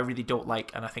show that I really don't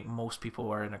like, and I think most people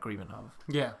are in agreement of.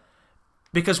 Yeah.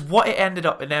 Because what it ended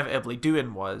up inevitably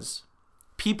doing was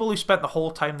people who spent the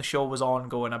whole time the show was on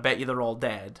going, I bet you they're all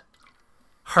dead,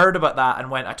 heard about that and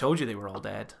went, I told you they were all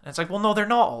dead. And it's like, well, no, they're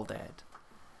not all dead.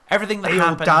 Everything that They all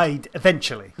happened... died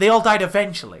eventually. They all died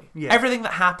eventually. Yeah. Everything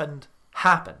that happened.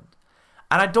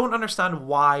 And I don't understand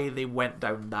why they went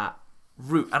down that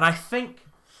route. And I think...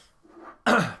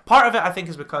 part of it, I think,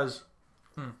 is because...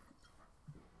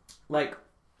 like,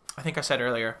 I think I said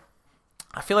earlier...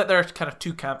 I feel like there are kind of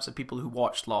two camps of people who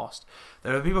watched Lost.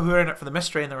 There are people who are in it for the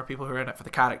mystery, and there are people who are in it for the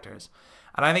characters.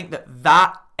 And I think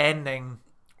that ending,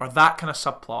 or that kind of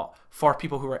subplot, for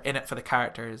people who are in it for the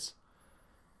characters,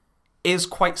 is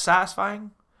quite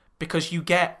satisfying, because you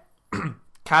get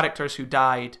characters who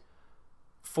died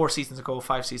 4 seasons ago,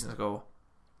 5 seasons ago,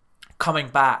 coming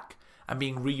back and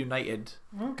being reunited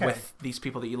with these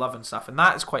people that you love and stuff, and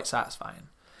that is quite satisfying.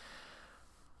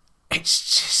 It just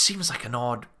seems like an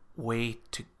odd way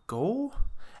to go.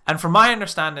 And from my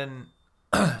understanding,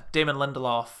 Damon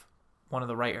Lindelof, one of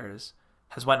the writers,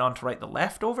 has went on to write The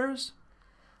Leftovers.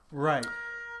 Right.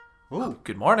 Ooh.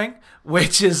 Good morning.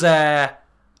 Which is a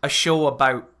show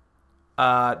about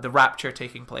the rapture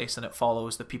taking place, and it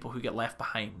follows the people who get left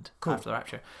behind after the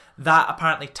rapture. That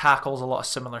apparently tackles a lot of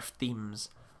similar themes,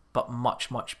 but much,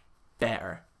 much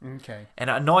better. Okay. And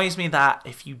it annoys me that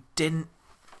if you didn't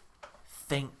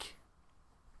think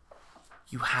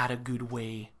you had a good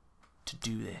way to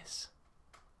do this,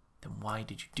 then why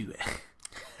did you do it?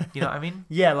 You know what I mean?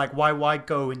 Yeah, like why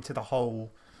go into the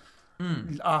whole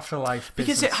afterlife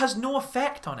business? Because it has no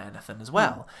effect on anything as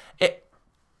well. It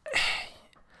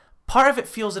part of it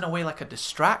feels in a way like a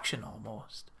distraction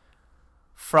almost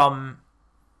from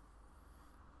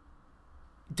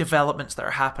developments that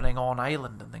are happening on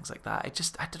island and things like that.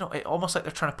 I don't know, it almost like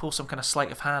they're trying to pull some kind of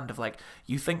sleight of hand of like,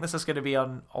 you think this is going to be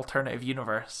an alternative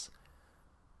universe,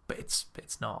 but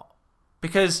it's not.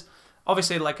 Because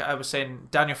obviously, like I was saying,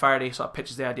 Daniel Faraday sort of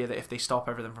pitches the idea that if they stop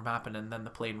everything from happening, then the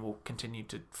plane will continue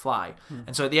to fly.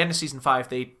 And so at the end of season 5,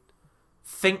 they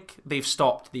think they've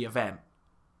stopped the event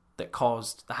that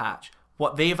caused the hatch.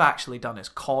 What they've actually done is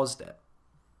caused it.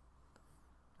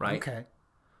 Right? Okay.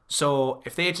 So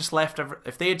if they had just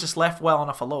left well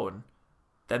enough alone,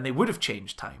 then they would have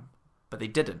changed time. But they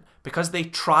didn't. Because they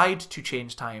tried to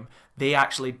change time, they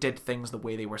actually did things the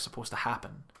way they were supposed to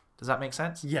happen. Does that make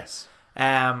sense? Yes.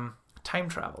 Time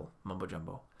travel, mumbo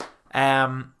jumbo.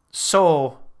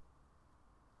 So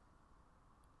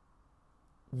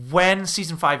when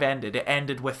season 5 ended, it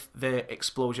ended with the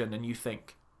explosion, and you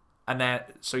think, and then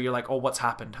so you're like, oh, what's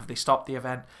happened? Have they stopped the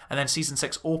event? And then season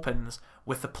 6 opens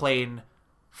with the plane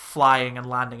flying and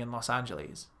landing in Los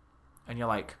Angeles, and you're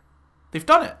like, they've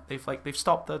done it. They've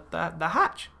stopped the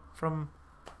hatch from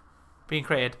being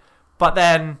created. But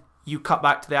then you cut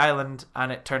back to the island,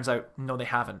 and it turns out no, they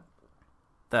haven't.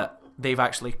 That they've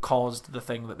actually caused the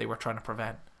thing that they were trying to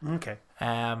prevent. Okay.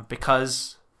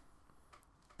 Because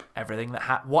everything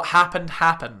that what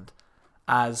happened,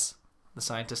 as the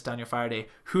scientist Daniel Faraday,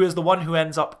 who is the one who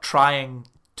ends up trying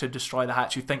to destroy the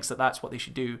hatch, who thinks that that's what they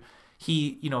should do.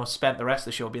 He, spent the rest of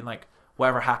the show being like,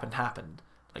 whatever happened.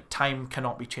 Like, time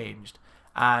cannot be changed.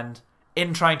 And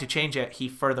in trying to change it, he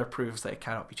further proves that it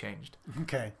cannot be changed.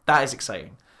 Okay. That is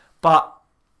exciting. But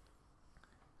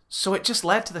so it just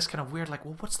led to this kind of weird, like,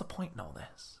 well, what's the point in all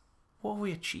this? What have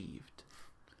we achieved?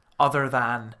 Other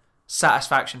than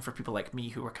satisfaction for people like me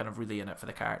who were kind of really in it for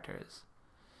the characters.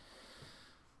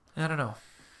 I don't know.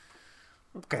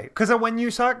 Okay, because when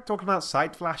you start talking about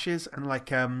sight flashes and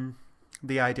like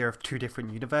the idea of two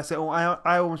different universes,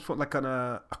 I almost put like on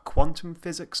a quantum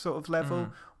physics sort of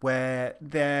level where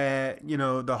they're,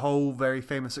 the whole very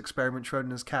famous experiment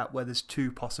Schrodinger's cat, where there's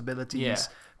two possibilities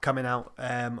coming out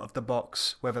of the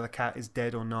box, whether the cat is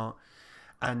dead or not,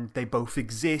 and they both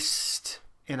exist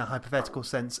in a hypothetical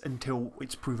sense until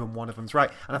it's proven one of them's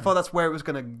right. And I thought that's where it was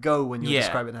going to go when you were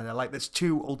describing it. Like, there's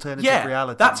two alternative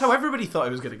realities. That's how everybody thought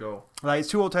it was going to go. Like, it's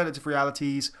two alternative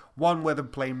realities. One where the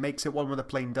plane makes it, one where the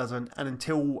plane doesn't. And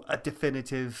until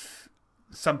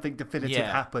something definitive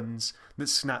happens that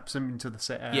snaps them into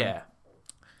the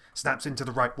snaps into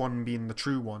the right one being the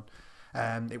true one.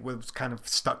 It was kind of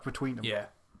stuck between them. Yeah.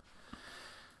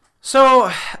 So,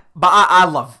 but I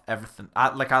love everything. I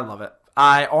love it.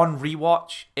 On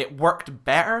rewatch, it worked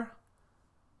better,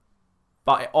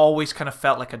 but it always kind of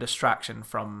felt like a distraction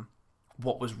from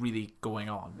what was really going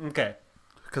on. Okay.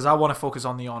 because I want to focus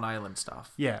on the on-island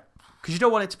stuff. Yeah, because you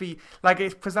don't want it to be like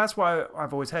it. Because that's why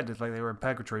I've always heard it's like they were in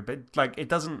purgatory, but like it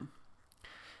doesn't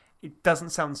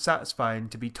sound satisfying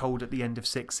to be told at the end of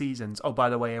 6 seasons. Oh, by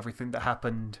the way, everything that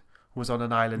happened was on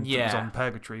an island that was Yeah. on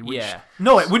purgatory. Which, Yeah.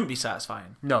 No, it wouldn't be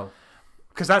satisfying. no,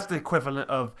 because that's the equivalent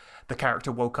of the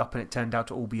character woke up and it turned out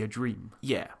to all be a dream.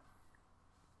 Yeah.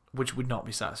 Which would not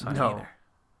be satisfying No. either.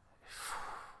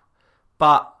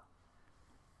 But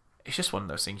it's just one of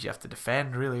those things you have to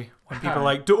defend, really. When people are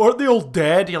like, aren't they all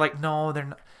dead? You're like, no, they're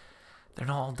not. They're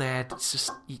not all dead. It's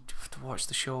just you have to watch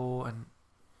the show, and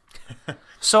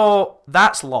so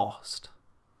that's Lost.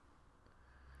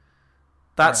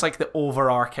 That's Yeah. like the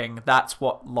overarching. That's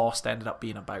what Lost ended up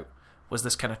being about. Was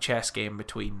this kind of chess game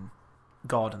between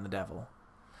God and the devil?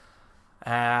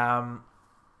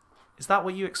 Is that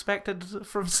what you expected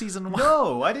from season 1?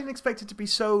 No, I didn't expect it to be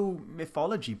so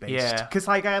mythology based. Yeah. Because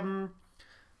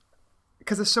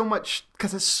because there's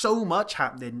so much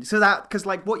happening. So that because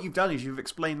like what you've done is you've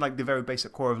explained like the very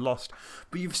basic core of Lost,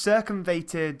 but you've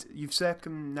circumnavigated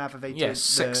Yeah,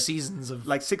 6 seasons of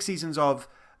like 6 seasons of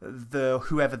the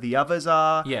whoever the others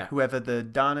are. Yeah. Whoever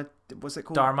the what's it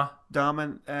called?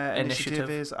 Dharma.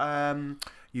 Initiative is.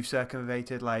 You've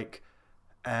circumnavigated like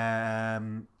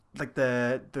the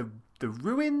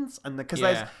ruins and because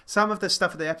Yeah. there's some of the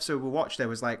stuff of the episode we watched. There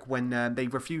was like when they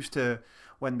refuse to,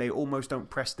 when they almost don't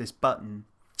press this button,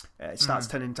 it starts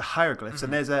turning into hieroglyphs.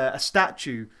 And there's a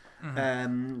statue,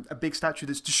 a big statue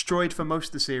that's destroyed for most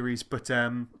of the series, but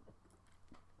in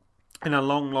a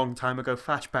long, long time ago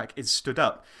flashback, it's stood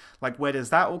up. Like, where does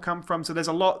that all come from? So there's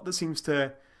a lot that seems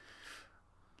to.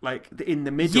 Like in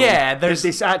the middle, Yeah, there's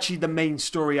this actually the main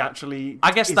story actually.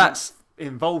 I guess isn't that's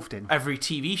involved in. every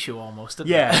TV show almost, isn't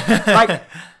it? Yeah, like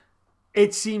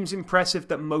it seems impressive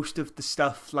that most of the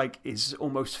stuff like is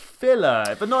almost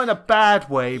filler, but not in a bad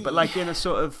way, but like in a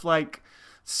sort of like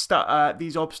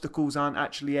these obstacles aren't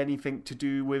actually anything to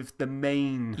do with the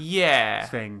main Yeah.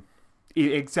 thing.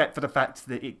 Except for the fact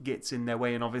that it gets in their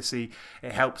way, and obviously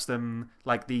it helps them.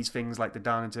 Like these things, like the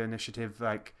Dharma Initiative,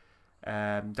 like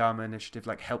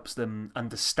helps them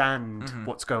understand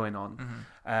what's going on.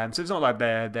 So it's not like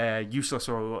they're useless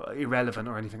or irrelevant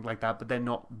or anything like that, but they're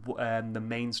not the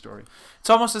main story. It's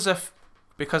almost as if,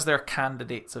 because they're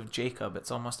candidates of Jacob, it's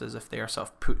almost as if they are sort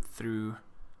of put through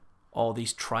all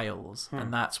these trials,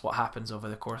 and that's what happens over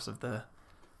the course of the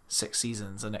 6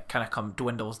 seasons, and it kind of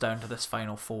dwindles down to this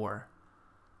final 4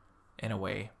 in a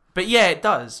way. But yeah, it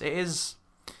does. It is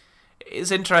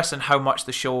interesting how much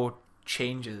the show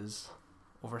changes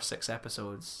over 6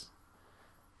 episodes.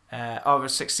 Over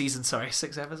 6 seasons, sorry,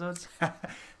 6 episodes.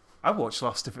 I watched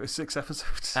Lost if it was 6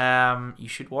 episodes. You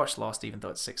should watch Lost even though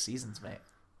it's 6 seasons, mate.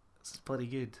 This is bloody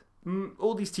good.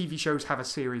 All these TV shows have a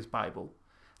series bible,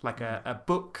 like a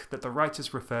book that the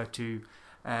writers refer to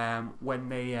when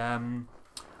they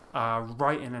are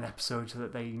writing an episode, so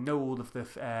that they know all of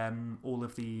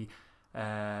the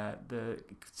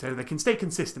so they can stay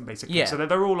consistent, basically. Yeah. So that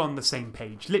they're all on the same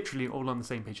page, literally all on the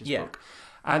same page as Yeah. book.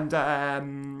 And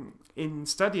in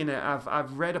studying it,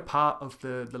 I've read a part of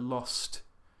the Lost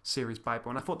series bible,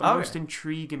 and I thought the Okay. most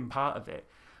intriguing part of it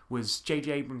was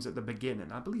J.J. Abrams at the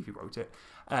beginning. I believe he wrote it,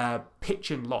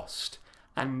 pitching Lost.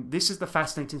 And this is the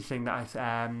fascinating thing that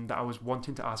I was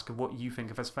wanting to ask of what you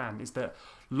think of as a fan, is that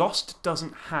Lost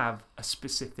doesn't have a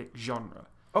specific genre.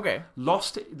 Okay.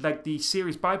 Lost, like the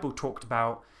series Bible talked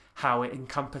about how it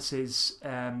encompasses,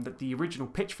 that the original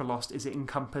pitch for Lost is it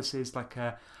encompasses like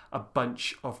a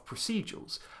bunch of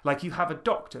procedurals. Like you have a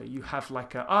doctor, you have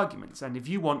like arguments, and if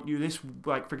you want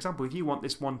for example, if you want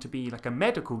this one to be like a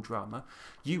medical drama,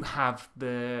 you have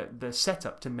the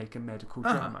setup to make a medical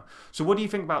drama. So what do you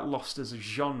think about Lost as a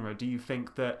genre? Do you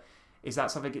think that is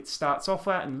that something it starts off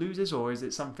at and loses, or is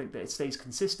it something that it stays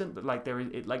consistent, but like there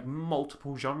is like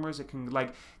multiple genres? It can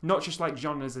like not just like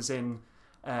genres as in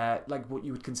like what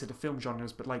you would consider film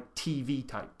genres, but like TV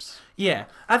types. Yeah,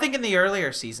 I think in the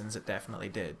earlier seasons it definitely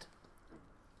did.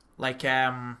 Like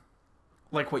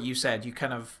what you said,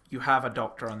 you have a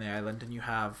doctor on the island, and you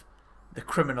have the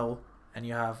criminal, and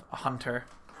you have a hunter,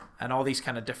 and all these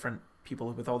kind of different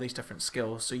people with all these different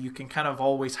skills. So you can kind of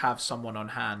always have someone on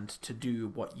hand to do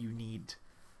what you need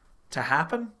to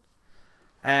happen.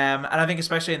 And I think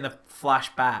especially in the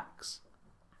flashbacks,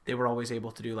 they were always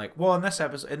able to do like, well, in this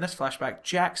flashback,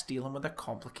 Jack's dealing with a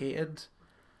complicated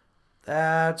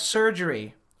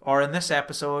surgery, or in this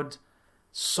episode,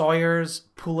 Sawyer's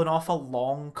pulling off a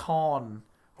long con,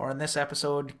 or in this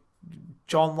episode,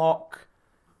 John Locke,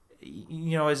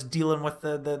 is dealing with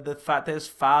the fact that his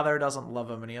father doesn't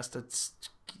love him, and he has to,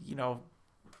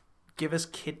 give his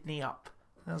kidney up.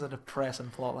 That was a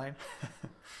depressing plotline.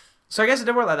 So I guess it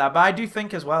did work like that, but I do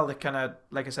think as well, the kind of,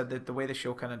 like I said, the way the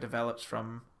show kind of develops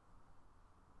from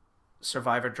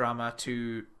survivor drama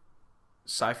to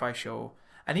sci-fi show,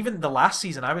 and even the last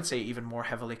season, I would say even more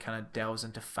heavily kind of delves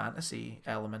into fantasy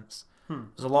elements.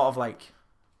 There's a lot of like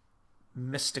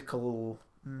mystical,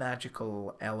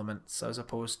 magical elements as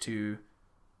opposed to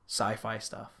sci-fi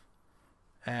stuff.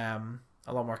 A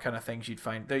lot more kind of things you'd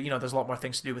find there. There's a lot more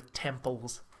things to do with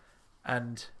temples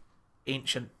and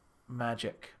ancient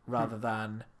magic rather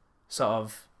than sort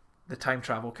of the time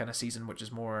travel kind of season, which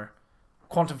is more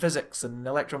quantum physics and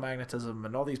electromagnetism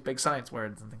and all these big science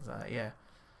words and things like that. Yeah,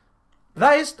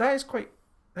 that is quite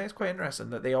interesting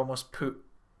that they almost put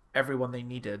everyone they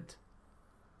needed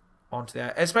onto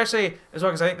that, especially as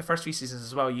well, because I think the first few seasons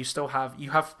as well, you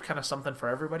have kind of something for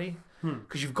everybody,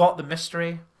 because you've got the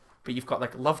mystery, but you've got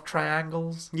like love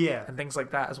triangles, and things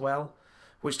like that as well,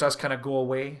 which does kind of go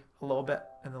away a little bit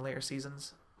in the later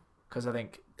seasons, because I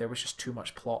think there was just too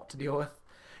much plot to deal with.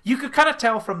 You could kind of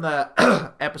tell from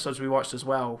the episodes we watched as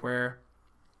well, where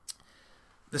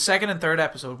the second and third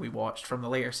episode we watched from the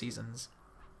later seasons,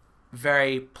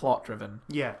 very plot driven.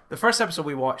 Yeah. The first episode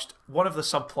we watched, one of the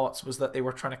subplots was that they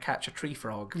were trying to catch a tree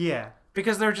frog. Yeah.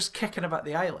 Because they were just kicking about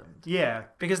the island. Yeah.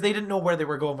 Because they didn't know where they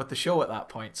were going with the show at that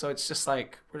point. So it's just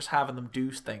like, we're just having them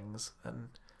do things and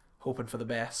hoping for the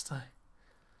best.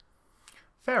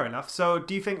 Fair enough. So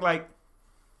do you think like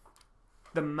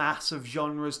the mass of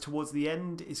genres towards the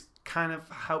end is kind of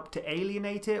helped to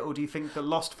alienate it? Or do you think the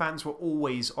Lost fans were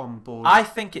always on board? I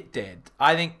think it did.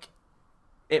 I think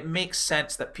it makes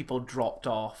sense that people dropped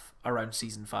off around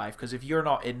season 5, because if you're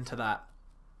not into that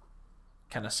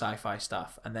kind of sci-fi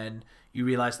stuff and then you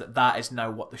realize that is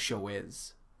now what the show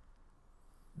is,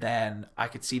 then I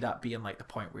could see that being like the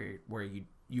point where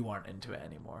you aren't into it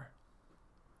anymore,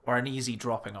 or an easy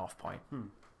dropping off point,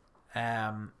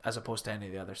 as opposed to any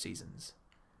of the other seasons,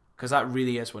 because that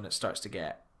really is when it starts to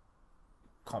get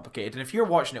complicated. And if you're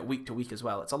watching it week to week as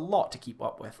well, it's a lot to keep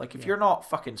up with. Like if you're not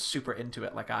fucking super into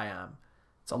it like I am,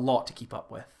 it's a lot to keep up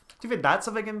with. Do you think that's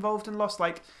something involved in Lost?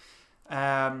 Like,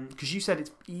 because you said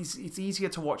it's easier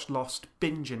to watch Lost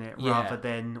binging it rather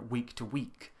than week to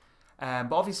week.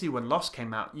 But obviously, when Lost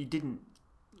came out, you didn't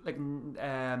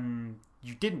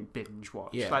binge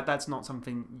watch. Yeah. Like that's not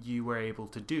something you were able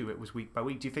to do. It was week by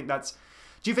week. Do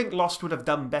you think Lost would have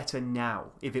done better now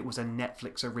if it was a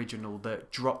Netflix original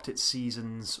that dropped its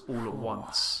seasons all at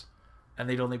once? And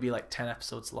they'd only be like 10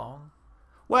 episodes long.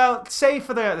 Well, say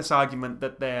for this argument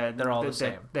that they're all the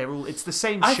same. They're all. It's the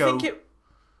same I show. think it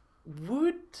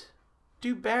would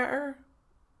do better.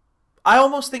 I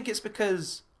almost think it's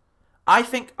because I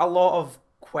think a lot of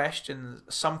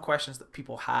some questions that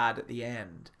people had at the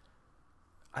end,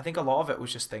 I think a lot of it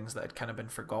was just things that had kind of been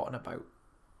forgotten about,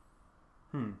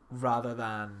 rather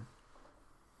than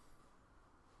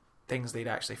things they'd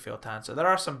actually failed to answer. There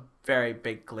are some very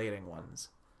big glaring ones,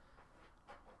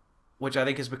 which I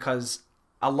think is because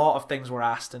a lot of things were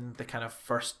asked in the kind of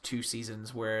first 2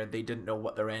 seasons where they didn't know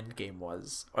what their end game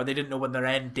was, or they didn't know when their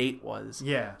end date was.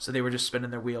 Yeah. So they were just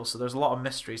spinning their wheels. So there's a lot of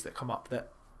mysteries that come up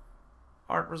that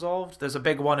aren't resolved. There's a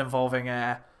big one involving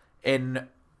in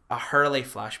a Hurley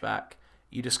flashback,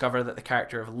 you discover that the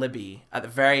character of Libby, at the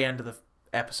very end of the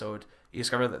episode, you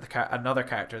discover that another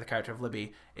character, the character of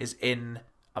Libby, is in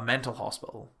a mental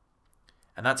hospital.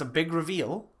 And that's a big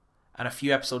reveal. And a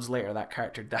few episodes later, that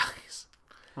character dies.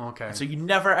 Okay. And so you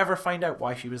never ever find out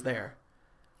why she was there.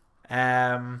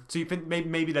 So you think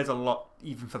maybe there's a lot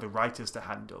even for the writers to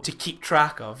handle, to keep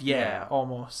track of. Yeah,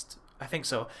 almost. I think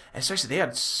so. And especially they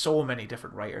had so many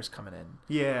different writers coming in.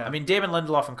 Yeah. I mean, Damon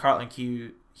Lindelof and Cartland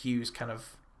Hughes kind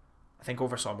of, I think,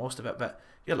 oversaw most of it. But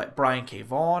you had like Brian K.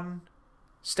 Vaughan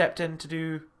stepped in to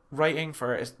do writing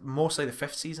for mostly the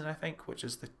 5th season, I think, which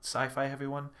is the sci-fi heavy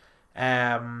one.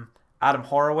 Adam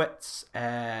Horowitz,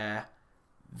 the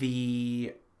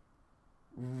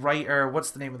writer,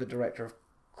 what's the name of the director of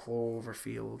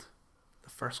Cloverfield? The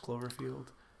first Cloverfield?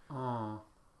 Oh.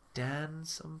 Dan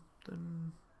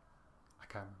something? I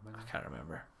can't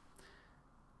remember.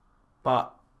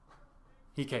 But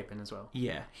he came in as well.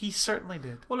 Yeah, he certainly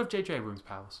did. All of J.J. Abrams'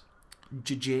 pals.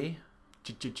 JJ?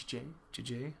 JJ?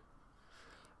 JJ?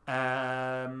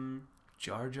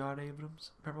 Jar Jar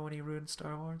Abrams? Remember when he ruined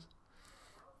Star Wars?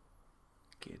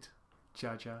 Good.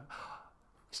 Jar Jar.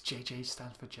 Is JJ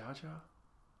stand for Jar Jar?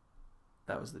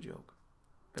 That was the joke.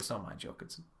 It's not my joke,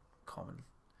 it's a common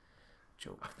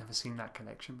joke. I've never seen that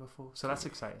connection before, so that's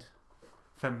exciting.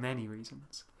 For many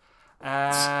reasons.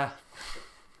 I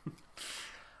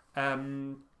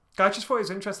just thought it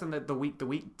was interesting that the week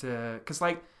because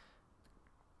like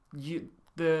the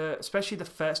especially the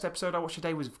first episode I watched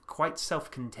today was quite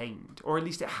self-contained, or at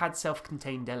least it had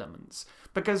self-contained elements,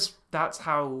 because that's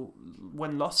how,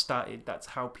 when Lost started, that's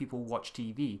how people watch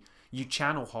TV. You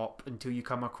channel hop until you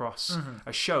come across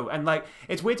a show. And like,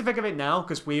 it's weird to think of it now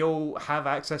because we all have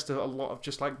access to a lot of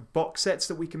just like box sets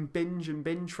that we can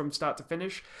binge from start to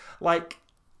finish. Like,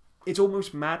 it's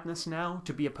almost madness now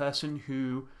to be a person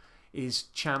who is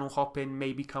channel hopping,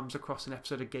 maybe comes across an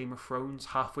episode of Game of Thrones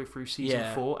halfway through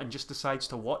season 4 and just decides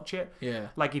to watch it. Yeah.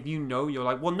 Like, if you know, you're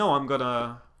like, well, no, I'm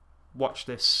gonna watch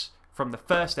this from the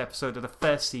first episode of the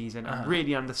first season and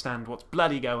really understand what's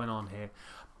bloody going on here.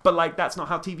 But like, that's not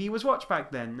how TV was watched back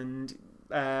then,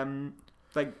 and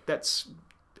like,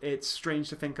 it's strange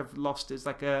to think of Lost as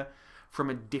like from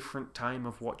a different time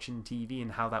of watching TV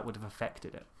and how that would have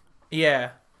affected it.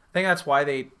 Yeah, I think that's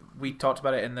why we talked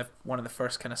about it in one of the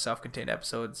first kind of self-contained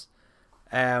episodes.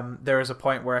 There is a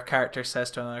point where a character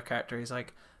says to another character, he's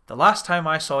like, "The last time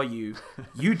I saw you,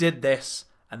 you did this,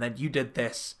 and then you did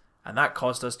this, and that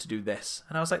caused us to do this."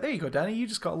 And I was like, there you go, Danny, you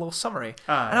just got a little summary.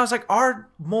 And I was like, are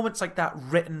moments like that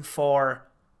written for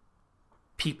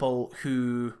people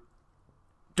who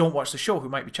don't watch the show, who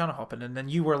might be channel hopping? And then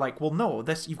you were like, well, no,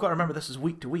 you've got to remember this is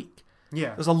week to week.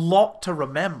 Yeah. There's a lot to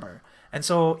remember. And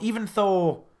so even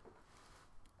though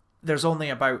there's only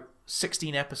about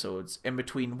 16 episodes in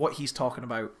between what he's talking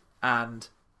about and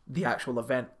the actual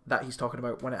event that he's talking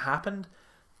about when it happened,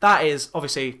 that is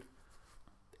obviously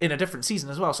in a different season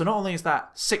as well. So not only is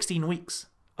that 16 weeks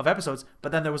of episodes,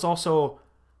 but then there was also,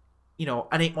 an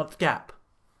 8-month gap.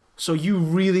 So you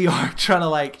really are trying to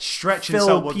like Stretching fill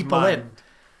someone's people mind.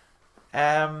 in.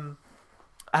 And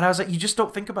I was like, you just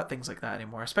don't think about things like that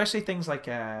anymore, especially things like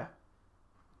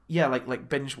like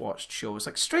binge watched shows.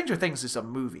 Like Stranger Things is a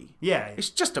movie. Yeah.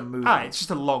 It's just a movie. It's just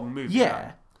a long movie.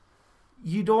 Yeah.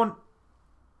 You don't...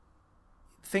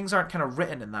 Things aren't kind of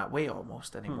written in that way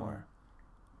almost anymore.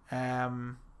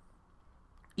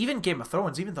 Even Game of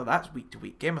Thrones, even though that's week to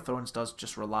week, Game of Thrones does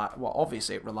just rely... Well,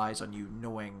 obviously it relies on you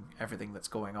knowing everything that's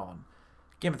going on.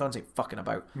 Game of Thrones ain't fucking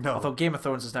about. No. Although Game of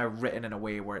Thrones is now written in a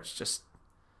way where it's just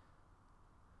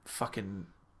fucking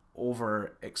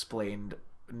over-explained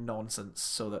nonsense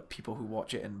so that people who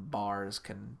watch it in bars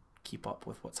can keep up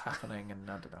with what's happening, and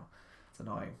I don't know. It's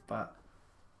annoying, but...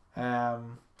 yeah.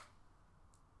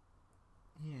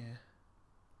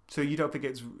 So you don't think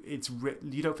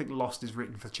you don't think Lost is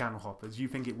written for channel hoppers? You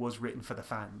think it was written for the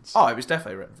fans? Oh, it was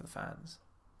definitely written for the fans,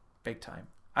 big time.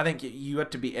 I think you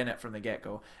had to be in it from the get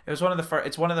go. It was one of the first.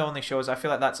 It's one of the only shows. I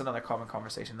feel like that's another common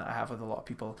conversation that I have with a lot of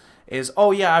people. Is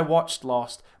I watched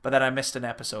Lost, but then I missed an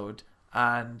episode,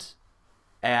 and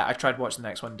I tried watching the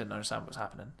next one, didn't understand what was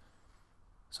happening,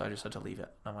 so I just had to leave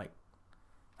it. And I'm like,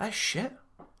 that's shit.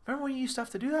 Remember when you used to have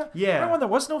to do that? Yeah. Remember when there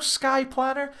was no Sky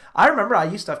Planner? I remember I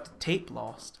used to have to tape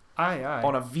Lost. Aye.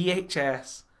 On a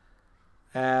VHS.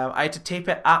 I had to tape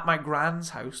it at my grand's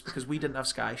house because we didn't have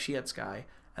Sky. She had Sky.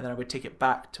 And then I would take it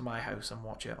back to my house and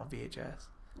watch it on VHS.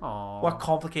 Aww. What a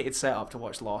complicated setup to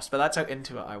watch Lost. But that's how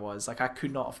into it I was. Like, I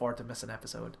could not afford to miss an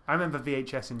episode. I remember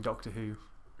VHS in Doctor Who.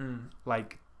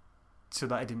 Like, so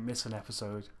that I didn't miss an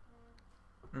episode.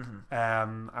 I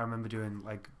remember doing,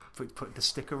 like, put the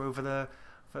sticker over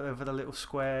the little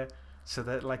square so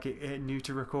that, like, it knew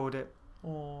to record it.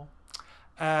 Oh.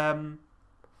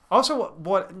 Also,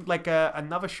 what like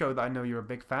another show that I know you're a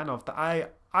big fan of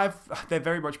that they're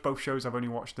very much both shows I've only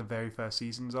watched the very first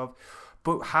seasons of,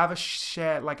 but have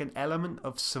share like an element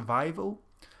of survival.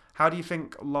 How do you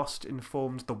think Lost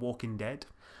informed The Walking Dead?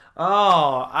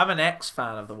 Oh, I'm an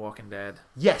ex-fan of The Walking Dead.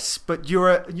 Yes, but you're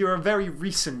a very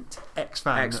recent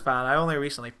ex-fan. Ex-fan. I only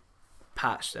recently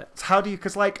patched it. How do you?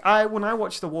 Because like when I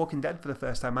watched The Walking Dead for the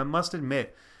first time, I must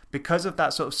admit, because of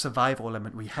that sort of survival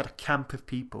element, we had a camp of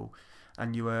people,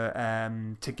 and you were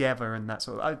together and that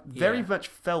sort of. I very much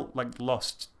felt like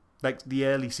Lost, like the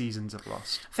early seasons of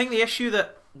Lost. I think the issue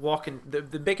that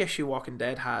the big issue Walking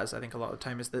Dead has, I think a lot of the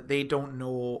time, is that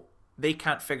they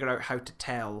can't figure out how to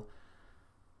tell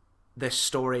this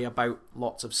story about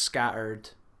lots of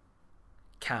scattered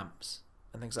camps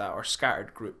and things like that, or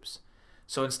scattered groups.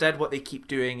 So instead what they keep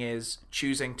doing is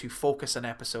choosing to focus an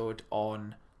episode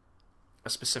on a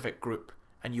specific group,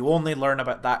 and you only learn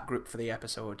about that group for the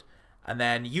episode, and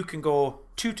then you can go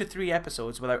 2 to 3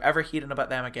 episodes without ever hearing about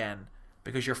them again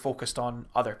because you're focused on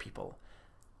other people.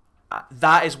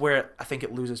 That is where I think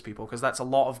it loses people, because there's a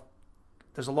lot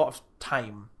of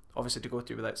time obviously to go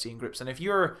through without seeing groups. And if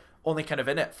you're only kind of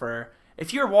in it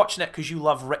if you're watching it because you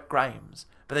love Rick Grimes,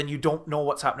 but then you don't know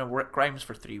what's happening with Rick Grimes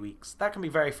for 3 weeks, that can be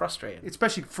very frustrating.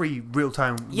 Especially 3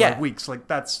 real-time weeks, like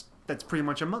that's pretty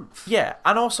much a month. Yeah,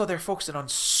 and also they're focusing on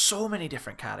so many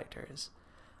different characters,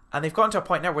 And they've gotten to a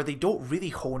point now where they don't really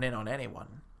hone in on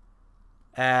anyone.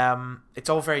 It's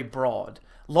all very broad.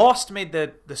 Lost made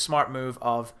the smart move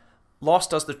of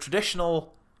Lost does the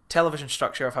traditional television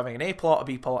structure of having an A plot, a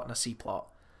B plot, and a C plot.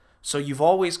 So you've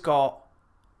always got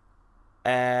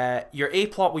your A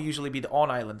plot will usually be the on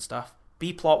island stuff.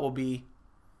 B plot will be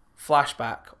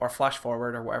flashback or flash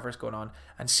forward or whatever's going on,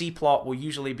 and C plot will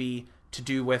usually be to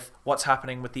do with what's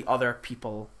happening with the other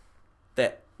people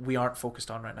that we aren't focused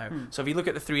on right now. So if you look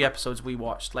at the 3 episodes we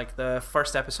watched, like the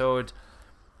first episode,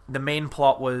 the main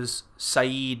plot was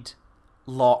Saeed,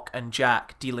 Locke, and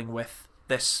Jack dealing with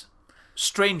this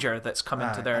stranger that's come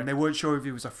into their... And they weren't sure if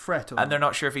he was a threat or And they're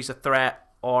not sure if he's a threat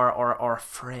or a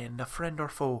friend or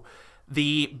foe.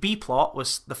 The B plot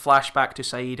was the flashback to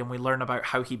Saeed, and we learn about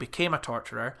how he became a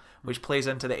torturer, which plays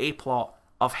into the A plot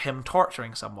of him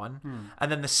torturing someone.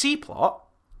 And then the C plot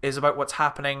is about what's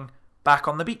happening back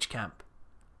on the beach camp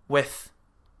with,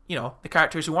 you know, the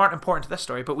characters who aren't important to this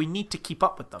story, but we need to keep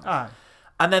up with them.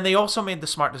 And then they also made the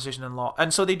smart decision in Law.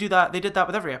 And so they did that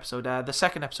with every episode. The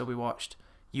second episode we watched,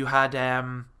 you had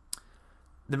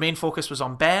the main focus was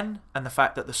on Ben and the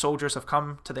fact that the soldiers have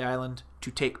come to the island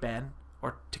to take Ben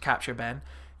or to capture Ben.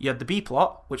 You had the B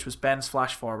plot, which was Ben's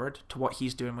flash forward to what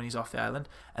he's doing when he's off the island.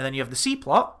 And then you have the C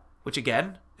plot, which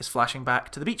again is flashing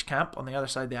back to the beach camp on the other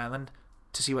side of the island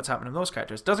to see what's happening to those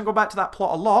characters. Doesn't go back to that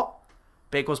plot a lot,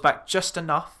 but it goes back just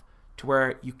enough to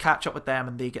where you catch up with them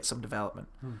and they get some development.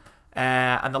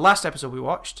 And the last episode we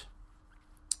watched,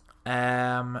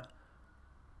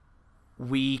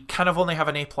 we kind of only have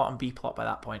an A plot and B plot by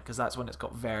that point, because that's when it's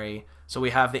got very... So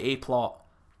we have the A plot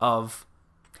of...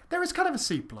 There is kind of a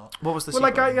C plot. What was the well, C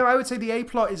like plot? I would say the A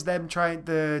plot is them trying...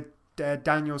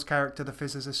 Daniel's character, the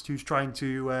physicist, who's trying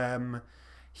to...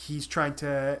 he's trying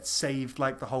to save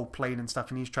like the whole plane and stuff,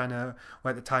 and he's trying to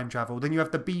work the time travel. Then you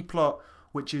have the B plot,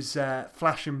 which is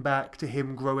flashing back to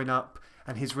him growing up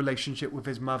and his relationship with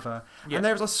his mother. Yeah. And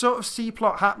there's a sort of C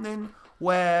plot happening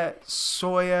where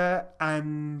Sawyer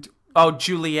and Oh,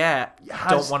 Juliet Has-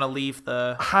 don't want to leave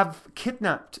the... have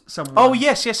kidnapped someone. Oh,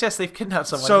 yes, they've kidnapped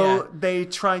someone, So yeah. they're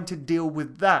trying to deal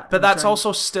with that. But They're that's trying-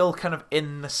 also still kind of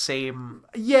in the same...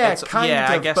 Yeah, It's- kind yeah,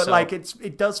 I of, guess but so. like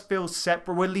it does feel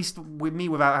separate. Well, at least with me,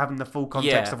 without having the full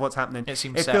context Yeah, of what's happening, it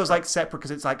seems feels separate. like separate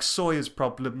because it's like Sawyer's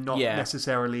problem, not Yeah.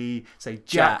 necessarily say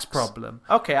Jack's Jack's. problem.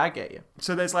 Okay, I get you.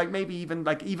 So there's like maybe even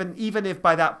if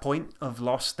by that point of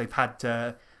Lost they've had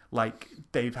to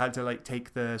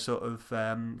take the sort of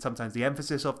sometimes the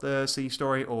emphasis of the C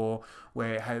story, or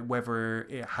whether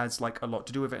it has like a lot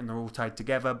to do with it and they're all tied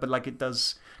together. But like it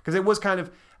does, because it was kind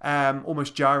of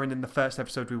almost jarring in the first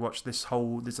episode we watched. There's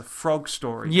a frog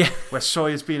story, Yeah. where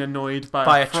Sawyer's being annoyed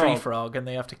By a frog. tree frog, and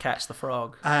they have to catch the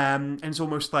frog. And it's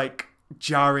almost like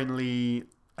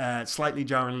slightly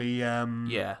jarringly,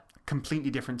 Yeah.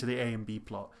 completely different to the A and B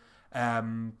plot.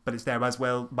 But it's there as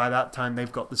well. By that time,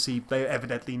 they've got the C. They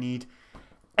evidently need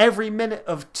every minute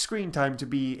of screen time to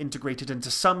be integrated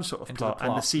into some sort of Into the plot, and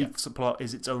the plot, C yeah. plot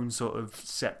is its own sort of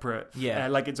separate, Yeah.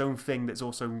 like its own thing that's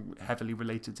also heavily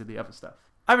related to the other stuff.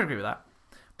 I would agree with that.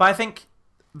 But I think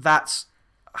that's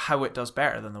how it does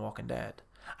better than The Walking Dead.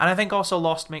 And I think also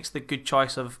Lost makes the good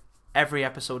choice of every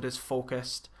episode is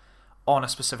focused on a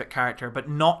specific character, but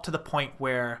not to the point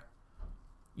where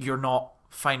you're not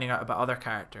finding out about other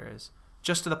characters.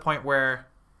 Just to the point where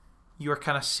you're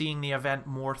kind of seeing the event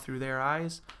more through their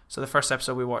eyes. So the first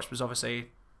episode we watched was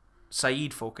obviously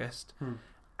Saeed focused,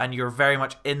 and you're very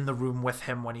much in the room with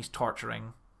him when he's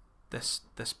torturing this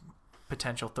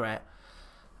potential threat.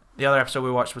 The other episode we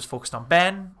watched was focused on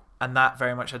Ben, and that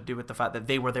very much had to do with the fact that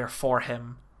they were there for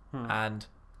him, and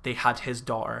they had his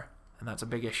daughter, and that's a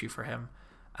big issue for him.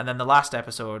 And then the last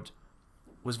episode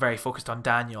was very focused on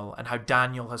Daniel, and how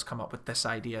Daniel has come up with this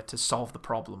idea to solve the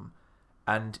problem,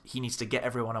 and he needs to get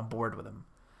everyone on board with him.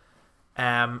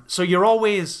 So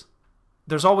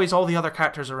there's always all the other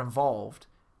characters are involved.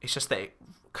 It's just that it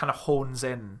kind of hones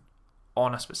in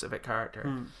on a specific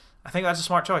character. I think that's a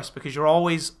smart choice, because you're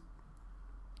always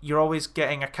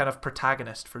getting a kind of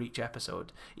protagonist for each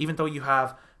episode. Even though you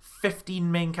have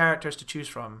 15 main characters to choose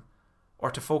from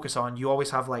or to focus on, you always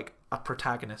have like a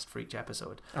protagonist for each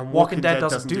episode. And Walking Dead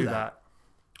doesn't do that.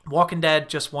 Walking Dead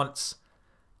just wants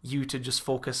you to just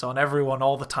focus on everyone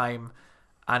all the time,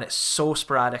 and it's so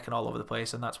sporadic and all over the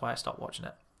place, and that's why I stopped watching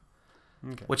it.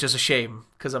 Okay. Which is a shame,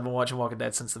 because I've been watching Walking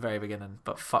Dead since the very beginning,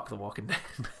 but fuck The Walking Dead.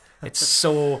 It's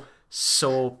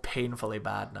so painfully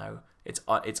bad now. It's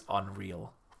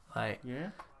unreal. Like,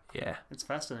 yeah. It's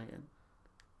fascinating.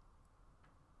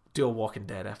 Do a Walking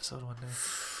Dead episode one day.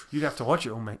 You'd have to watch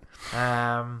it all, mate.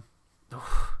 I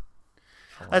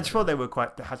I just thought they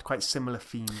had quite similar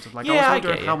themes. Of like, Yeah, I I was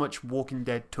wondering get how you. much Walking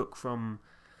Dead took from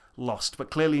Lost, but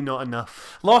clearly not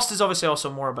enough. Lost is obviously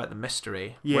also more about the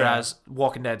mystery, Yeah. whereas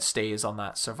Walking Dead stays on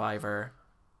that survivor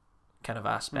kind of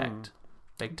aspect.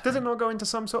 Big time. Does it not go into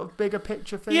some sort of bigger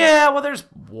picture thing? Yeah, well, there's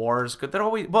wars. Good. They're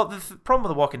always the problem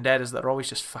with The Walking Dead is that they're always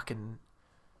just fucking.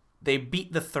 They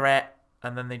beat the threat,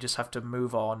 and then they just have to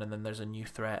move on, and then there's a new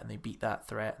threat, and they beat that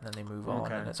threat, and then they move on,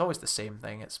 Okay. and it's always the same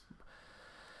thing. It's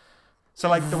So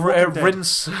like the Walking Dead.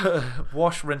 rinse,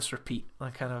 wash, rinse, repeat.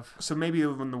 That kind of. So maybe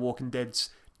when The Walking Dead's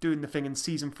doing the thing in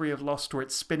season 3 of Lost where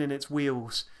it's spinning its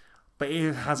wheels, but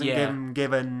it hasn't Yeah. been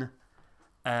given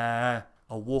a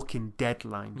walking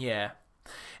deadline. Yeah,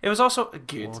 it was also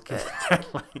good. Walking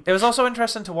deadline. It was also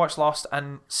interesting to watch Lost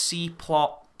and see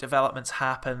plot developments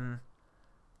happen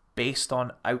based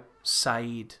on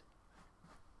outside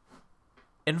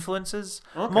influences,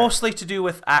 Okay. mostly to do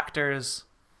with actors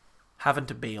having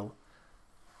to bail.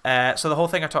 So the whole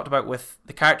thing I talked about with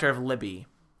the character of Libby,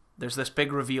 there's this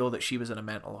big reveal that she was in a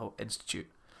mental institute.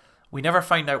 We never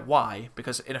find out why,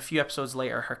 because in a few episodes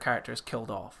later, her character is killed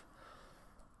off.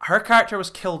 Her character was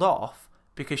killed off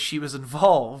because she was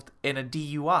involved in a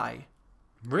DUI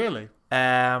Really?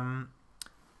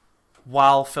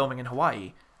 while filming in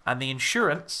Hawaii, and the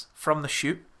insurance from the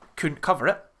shoot couldn't cover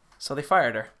it, so they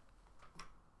fired her.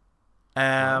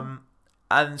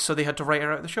 And so they had to write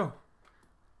her out of the show.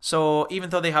 So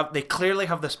even though they clearly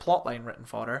have this plot line written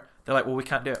for her, they're like, well, we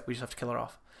can't do it. We just have to kill her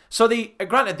off. So they,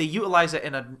 granted, they utilize it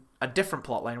in a different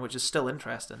plot line, which is still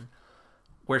interesting,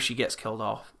 where she gets killed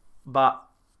off. But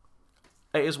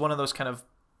it is one of those kind of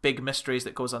big mysteries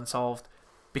that goes unsolved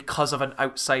because of an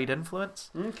outside influence.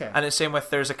 Okay. And it's same with,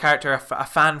 there's a character, a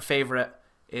fan favorite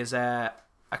is a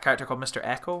character called Mr.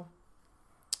 Echo.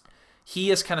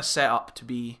 He is kind of set up to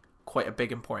be quite a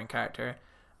big important character,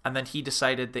 and then he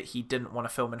decided that he didn't want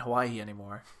to film in Hawaii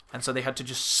anymore, and so they had to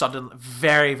just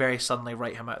very, very suddenly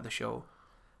write him out of the show.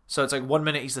 So it's like 1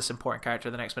 minute he's this important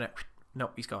character, the next minute,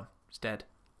 no, he's gone, he's dead,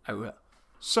 out of it.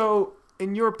 So,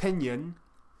 in your opinion,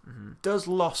 Mm-hmm. does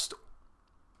Lost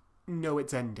know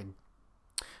its ending?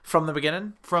 From the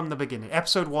beginning? From the beginning.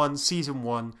 Episode 1, Season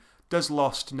 1, does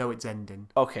Lost know its ending?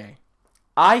 Okay.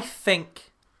 I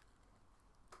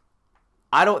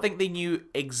don't think they knew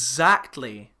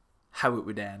exactly how it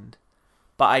would end,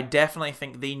 but I definitely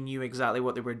think they knew exactly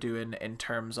what they were doing in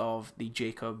terms of the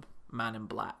Jacob Man in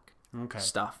Black Okay.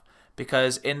 stuff.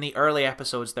 Because in the early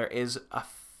episodes, there is a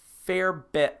fair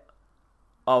bit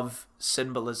of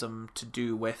symbolism to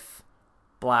do with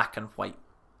black and white.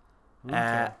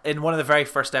 Okay. In one of the very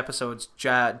first episodes,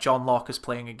 John Locke is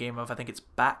playing a game of, I think it's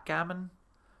backgammon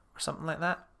or something like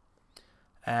that.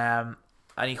 And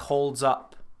he holds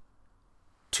up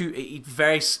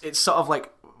it's sort of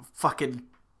like fucking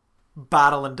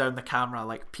battling down the camera,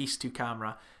 like piece to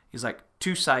camera. He's like,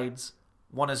 two sides,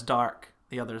 one is dark,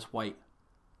 the other is white,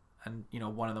 and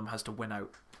one of them has to win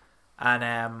out.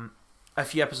 And a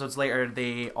few episodes later,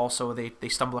 they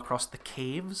stumble across the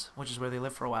caves, which is where they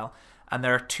live for a while, and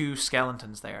there are two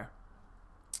skeletons there,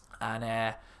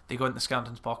 and they go into the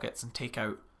skeletons' pockets and take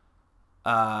out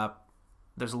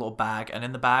there's a little bag, and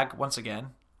in the bag once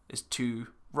again is two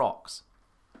rocks.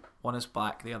 One is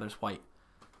black, the other is white.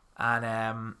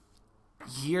 And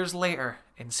years later,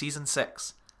 in season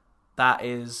 6, that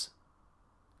is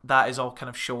all kind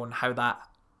of shown how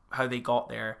they got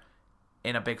there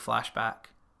in a big flashback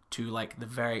to like the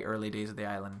very early days of the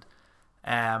island.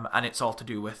 And it's all to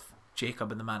do with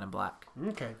Jacob and the Man in Black.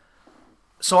 Okay.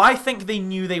 So I think they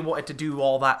knew they wanted to do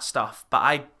all that stuff, but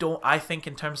I think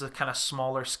in terms of kind of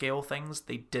smaller scale things,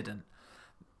 they didn't.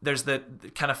 There's the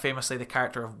kind of famously the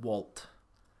character of Walt,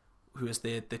 who is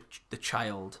the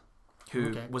child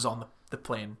who was on the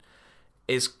plane,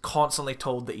 is constantly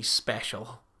told that he's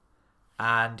special,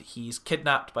 and he's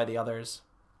kidnapped by the others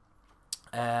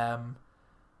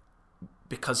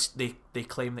because they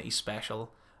claim that he's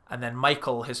special. And then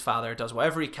Michael, his father, does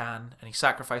whatever he can, and he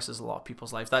sacrifices a lot of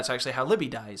people's lives. That's actually how Libby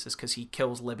dies, is because he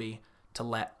kills Libby to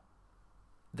let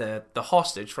the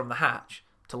hostage from the hatch,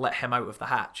 to let him out of the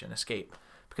hatch and escape,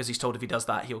 because he's told if he does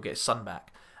that, he'll get his son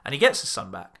back. And he gets his son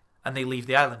back, and they leave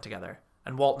the island together,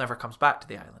 and Walt never comes back to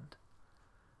the island.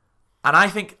 And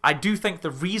I do think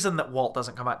the reason that Walt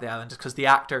doesn't come back to the island is because the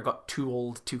actor got too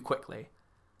old too quickly.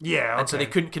 Yeah, okay. And so they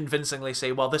couldn't convincingly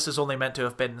say, well, this is only meant to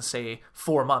have been, say,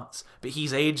 4 months, but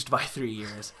he's aged by 3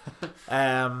 years.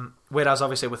 Whereas,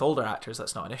 obviously, with older actors,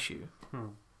 that's not an issue.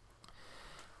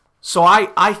 So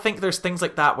I think there's things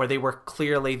like that where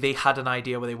they had an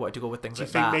idea where they wanted to go with things Do you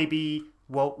like think that. maybe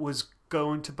Walt was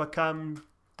going to become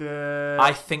the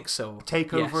I think so.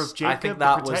 takeover Yes. of Jacob? I think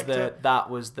that the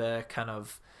was the kind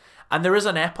of, and there is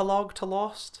an epilogue to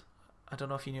Lost. I don't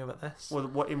know if you knew about this.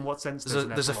 Well, in what sense? There's a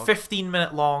an epilogue?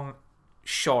 15-minute long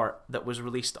short that was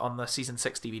released on the season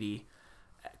 6 DVD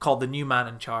called The New Man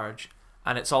in Charge,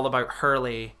 and it's all about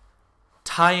Hurley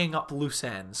tying up loose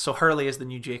ends. So Hurley is the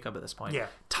new Jacob at this point. Yeah.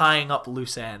 Tying up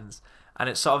loose ends. And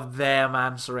it's sort of them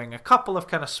answering a couple of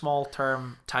kind of small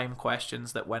term time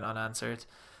questions that went unanswered.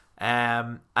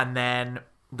 And then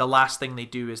the last thing they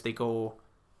do is they go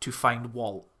to find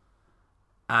Walt.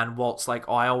 And Walt's like,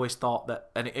 I always thought that...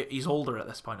 And he's older at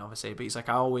this point, obviously. But he's like,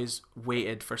 I always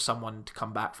waited for someone to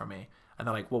come back for me. And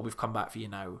they're like, well, we've come back for you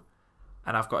now.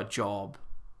 And I've got a job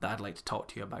that I'd like to talk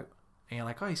to you about. And you're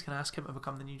like, oh, he's going to ask him to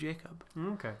become the new Jacob.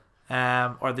 Okay.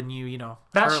 Or the new,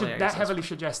 That Hurley, that heavily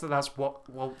suggests that that's what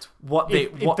Walt. what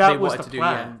If they that was wanted the to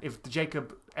plan, do. if the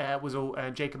Jacob was all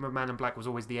Jacob of Man in Black was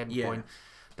always the end Yeah. point,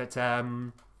 that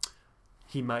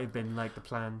he might have been like the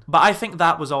plan. But I think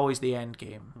that was always the end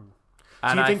game.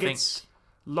 And Do you I think it's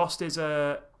Lost is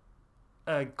a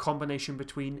combination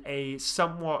between a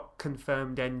somewhat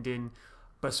confirmed ending,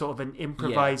 but sort of an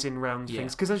improvising around Yeah.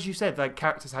 things? Because as you said, like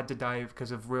characters had to die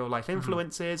because of real life Mm-hmm.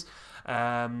 influences,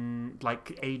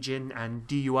 like aging and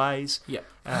DUIs. Yeah.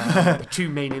 The two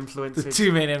main the influences.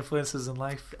 two main influences in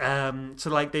life. So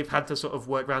like they've had to sort of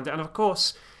work around it, and of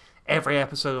course, every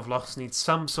episode of Lost needs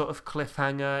some sort of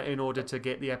cliffhanger in order to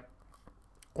get the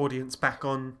audience back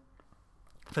on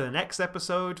for the next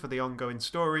episode, for the ongoing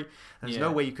story. There's no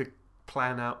Yeah. way you could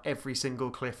plan out every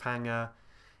single cliffhanger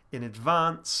in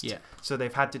advance. Yeah. So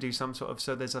they've had to do some sort of...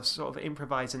 So there's a sort of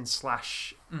improvising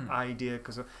slash Mm. idea,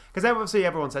 because obviously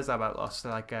everyone says that about Lost.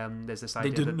 Like there's this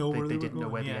idea didn't that know where they they were didn't know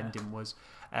going, where the yeah. ending was.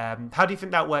 How do you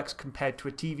think that works compared to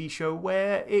a TV show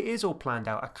where it is all planned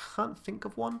out? I can't think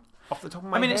of one off the top of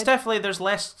my I mean, head. it's definitely, there's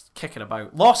less kicking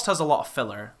about. Lost has a lot of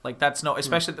filler. Like, that's not,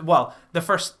 especially, well,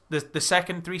 the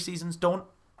second 3 seasons don't.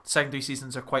 The second 3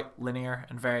 seasons are quite linear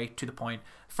and very to the point.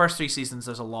 First 3 seasons,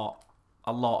 there's a lot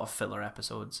of filler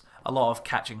episodes. A lot of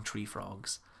catching tree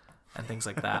frogs and things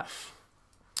like that.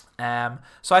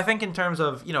 So I think in terms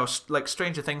of, like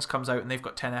Stranger Things comes out and they've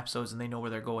got 10 episodes and they know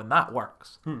where they're going, that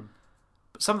works.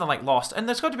 But something like Lost, and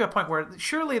there's got to be a point where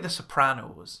surely The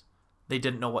Sopranos, they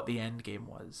didn't know what the end game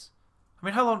was. I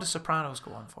mean, how long does Sopranos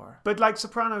go on for? But like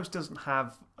Sopranos doesn't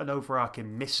have an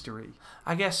overarching mystery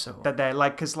I guess so. that they're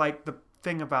like, because like the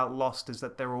thing about Lost is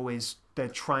that they're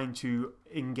trying to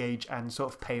engage and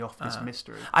sort of pay off this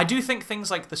mystery. I do think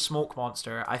things like the smoke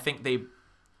monster, I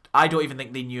don't even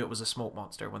think they knew it was a smoke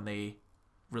monster when they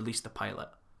released the pilot.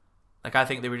 Like, I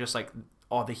think they were just like,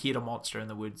 oh, they hear a monster in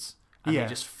the woods. And Yeah. they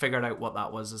just figured out what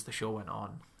that was as the show went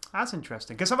on. That's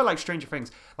interesting, because something like Stranger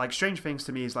Things,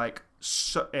 to me is like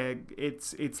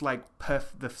it's like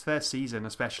the first season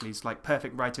especially is like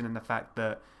perfect writing in the fact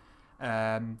that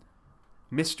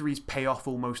mysteries pay off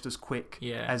almost as quick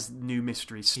Yeah. as new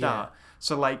mysteries start.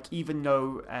 So like even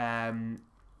though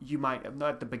you might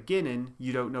at the beginning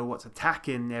you don't know what's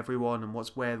attacking everyone and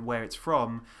what's where it's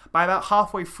from, by about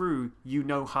halfway through you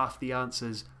know half the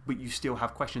answers, but you still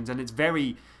have questions, and it's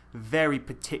very, very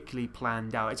particularly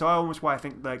planned out. It's almost why I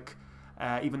think like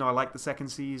even though I like the second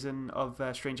season of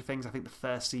Stranger Things, I think the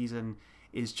first season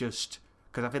is just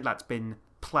because I think that's been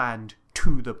planned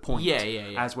to the point. Yeah.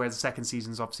 As whereas the second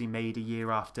season's obviously made a year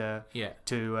after Yeah.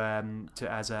 to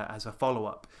as a follow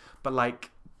up, but like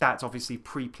that's obviously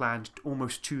pre-planned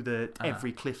almost to the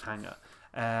every cliffhanger,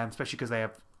 especially because they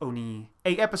have only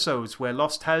 8 episodes where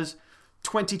Lost has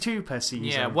 22 per season.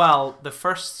 Yeah, well, the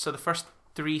first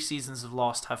 3 seasons of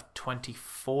Lost have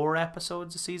 24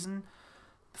 episodes a season.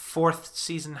 The 4th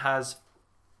season has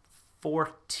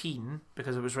 14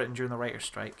 because it was written during the writer's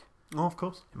strike. Oh, of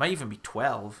course. It might even be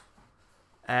 12.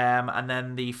 And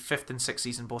then the 5th and 6th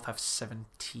season both have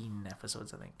 17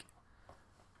 episodes, I think.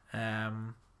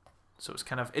 So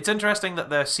it's interesting that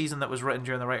the season that was written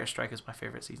during the writer's strike is my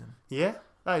favourite season. Yeah,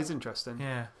 that is interesting.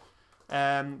 Yeah.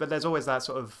 But there's always that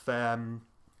sort of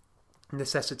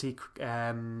necessity,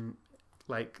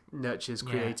 like nurtures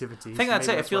Yeah. creativity. I think So that's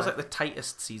maybe it. It feels why- like the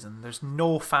tightest season. There's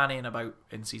no fanning about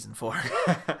in season 4.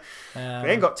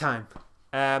 they ain't got time.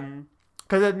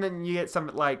 Because then you get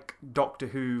something like Doctor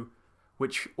Who,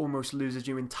 which almost loses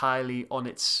you entirely on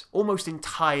its almost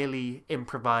entirely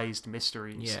improvised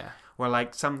mysteries. Yeah. Where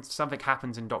like something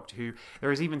happens in Doctor Who.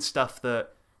 There is even stuff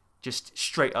that just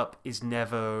straight up is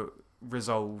never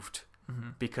resolved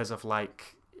because of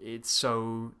like it's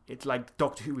like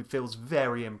Doctor Who feels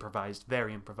very improvised,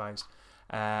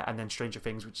 and then Stranger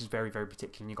Things, which is very, very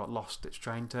particular. And you got Lost, that's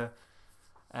trying to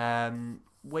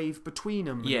wave between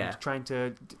them, Yeah. and trying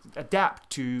to adapt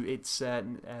to its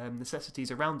necessities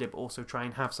around it, but also try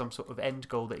and have some sort of end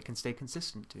goal that it can stay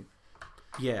consistent to.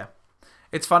 Yeah.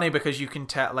 It's funny because you can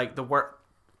tell, like,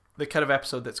 the kind of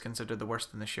episode that's considered the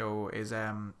worst in the show is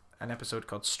an episode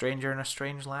called Stranger in a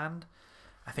Strange Land.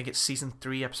 I think it's season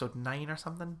 3, episode 9 or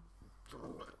something.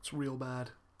 It's real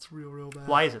bad. It's real bad.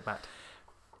 Why is it bad?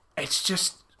 It's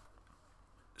just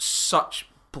such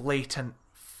blatant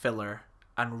filler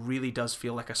and really does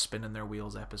feel like a spin in their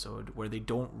wheels episode where they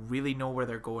don't really know where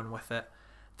they're going with it.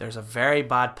 There's a very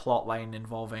bad plot line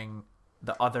involving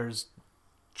the others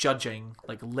judging,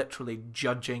 like literally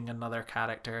judging another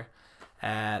character.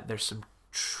 There's some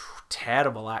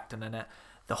terrible acting in it.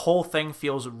 The whole thing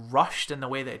feels rushed in the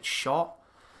way that it's shot.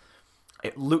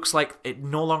 It looks like, it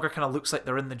no longer kind of looks like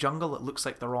they're in the jungle. It looks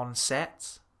like they're on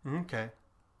sets. Okay.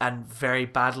 And very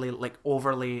badly, like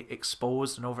overly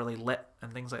exposed and overly lit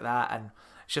and things like that. And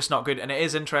it's just not good. And it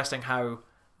is interesting how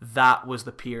that was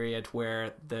the period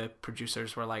where the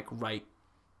producers were like, right,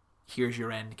 here's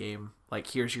your end game.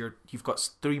 Like, you've got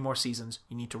 3 more seasons.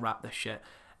 You need to wrap this shit.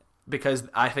 Because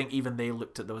I think even they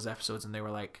looked at those episodes and they were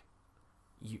like,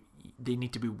 they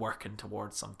need to be working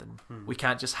towards something. We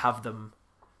can't just have them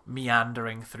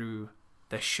meandering through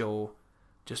this show,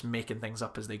 just making things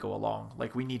up as they go along.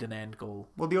 Like, we need an end goal.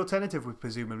 Well, the alternative would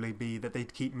presumably be that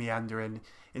they'd keep meandering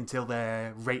until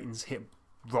their ratings hit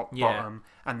rock bottom,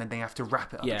 and then they have to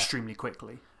wrap it up extremely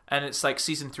quickly. And it's like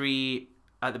season 3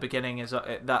 at the beginning is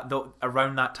that though,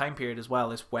 around that time period as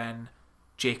well is when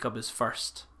Jacob is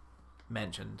first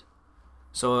mentioned.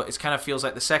 So it kind of feels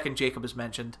like the second Jacob is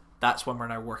mentioned, that's when we're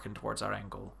now working towards our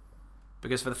end goal.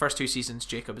 Because for the first 2 seasons,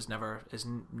 Jacob is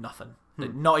nothing.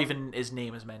 Not even his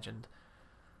name is mentioned.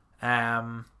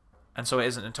 And so it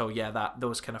isn't until that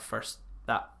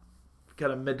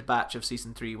kind of mid batch of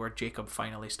season 3 where Jacob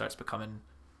finally starts becoming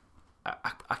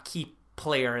a key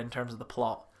player in terms of the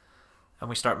plot, and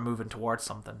we start moving towards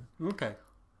something. Okay.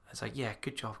 It's like, yeah,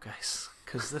 good job, guys,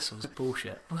 because this was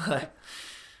bullshit.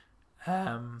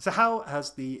 So how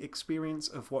has the experience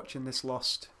of watching this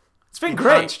Lost It's been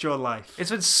great. enhanced your life? It's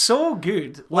been so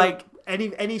good. Well, Like,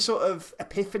 any sort of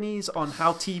epiphanies on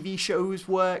how TV shows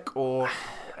work, or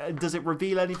does it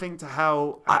reveal anything to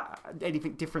how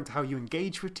anything different to how you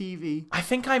engage with TV? I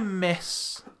think I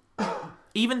miss,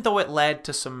 even though it led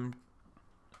to some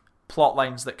plot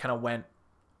lines that kind of went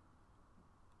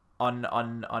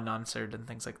unanswered and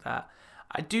things like that.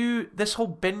 This whole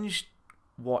binge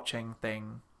watching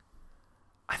thing,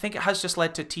 I think it has just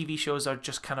led to TV shows are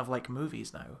just kind of like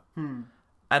movies now.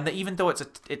 And that even though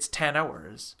it's 10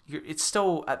 hours, it's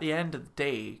still, at the end of the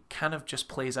day, kind of just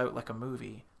plays out like a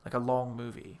movie, like a long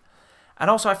movie. And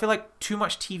also, I feel like too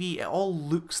much TV, it all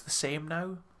looks the same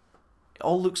now. It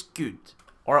all looks good,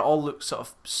 or it all looks sort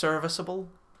of serviceable.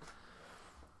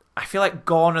 I feel like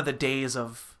gone are the days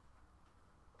of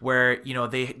where,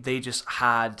 they just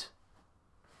had...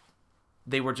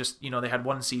 They were just, they had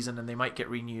one season and they might get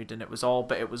renewed, and it was all,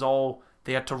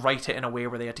 they had to write it in a way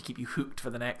where they had to keep you hooked for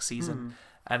the next season.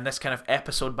 And this kind of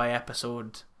episode by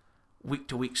episode, week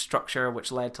to week structure,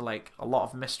 which led to like a lot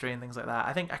of mystery and things like that.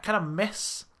 I think I kind of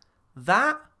miss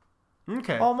that.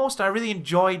 Okay. Almost. I really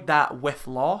enjoyed that with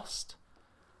Lost.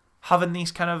 Having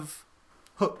these kind of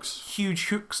Hooks. huge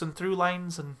hooks and through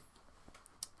lines, and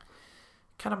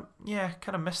kind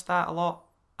of missed that a lot.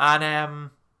 And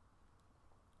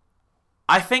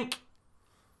I think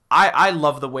I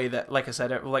love the way that, like I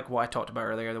said, like what I talked about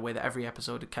earlier, the way that every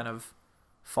episode kind of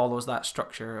follows that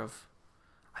structure of,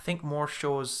 I think more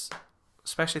shows,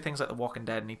 especially things like The Walking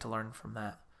Dead, need to learn from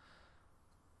that.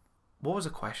 What was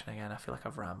the question again? I feel like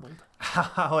I've rambled.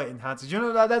 How it enhances.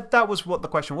 That was what the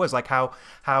question was. Like, how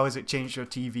has it changed your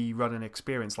TV running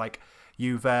experience? Like,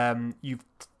 you've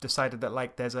decided that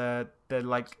like they're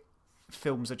like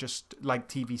films are just like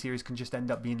TV series can just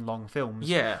end up being long films.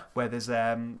 Yeah. Where there's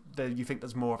you think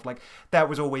there's more of like, that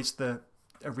was always the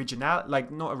not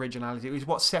originality. It was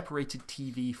what separated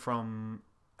TV from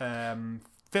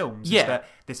films. Yeah. Is that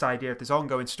this idea of this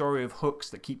ongoing story of hooks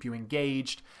that keep you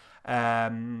engaged.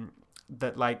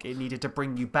 That like it needed to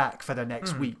bring you back for the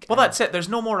next week. Well, that's it. There's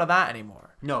no more of that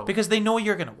anymore. No. Because they know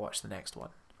you're going to watch the next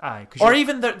one. Aye, Or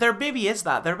even there maybe is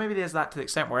that. There maybe is that to the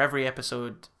extent where every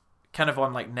episode, kind of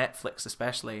on like Netflix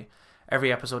especially,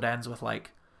 every episode ends with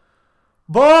like,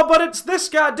 but it's this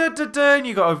guy, and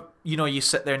you go, you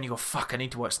sit there and you go, fuck, I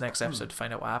need to watch the next episode to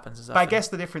find out what happens. Is that But I thing? guess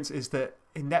the difference is that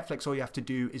in Netflix, all you have to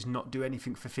do is not do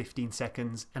anything for 15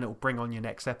 seconds, and it'll bring on your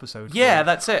next episode. Yeah, for you.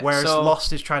 that's it. Whereas So-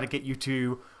 Lost is trying to get you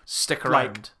to stick like,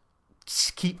 around.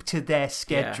 keep to their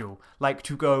schedule, like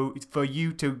to go for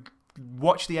you to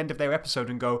watch the end of their episode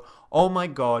and go, oh my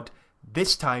god,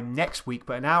 this time next week,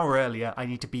 but an hour earlier, I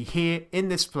need to be here in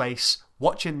this place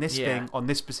watching this thing on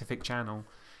this specific channel.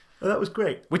 Well, that was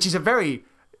great. Which is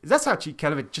that's actually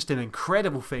kind of just an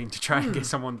incredible thing to try and get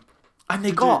someone. And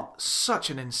they to got such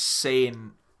an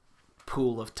insane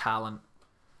pool of talent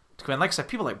to come in. Like I said,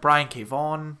 people like Brian K.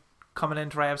 Vaughan, coming in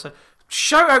to write episode.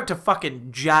 Shout out to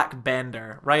fucking Jack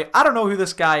Bender, right? I don't know who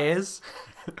this guy is,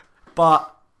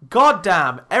 but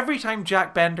goddamn, every time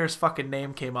Jack Bender's fucking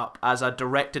name came up as a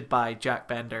directed by Jack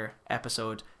Bender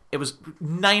episode, it was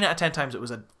 9 out of 10 times it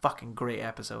was a fucking great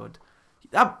episode.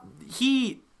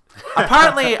 He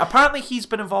apparently he's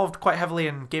been involved quite heavily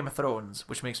in Game of Thrones,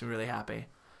 which makes me really happy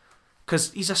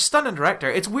because he's a stunning director.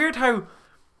 It's weird how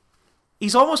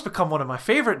he's almost become one of my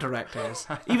favorite directors,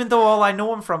 even though all I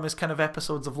know him from is kind of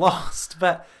episodes of Lost.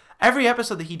 But every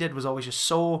episode that he did was always just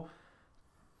so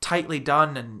tightly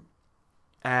done,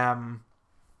 and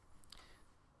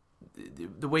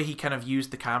the way he kind of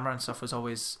used the camera and stuff was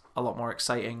always a lot more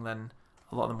exciting than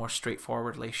a lot of the more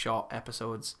straightforwardly shot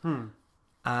episodes. And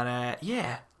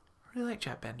yeah, I really like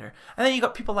Jack Bender. And then you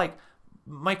got people like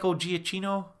Michael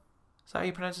Giacchino, is that how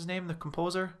you pronounce his name, the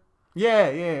composer?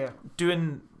 Yeah.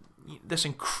 Doing this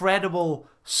incredible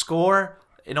score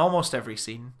in almost every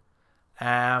scene.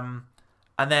 And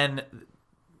then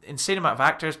insane amount of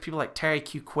actors, people like Terry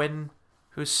Q. Quinn,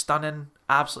 who's stunning,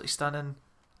 absolutely stunning,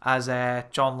 as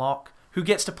John Locke, who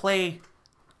gets to play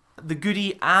the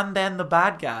goodie and then the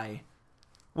bad guy,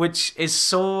 which is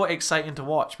so exciting to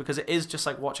watch because it is just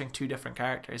like watching two different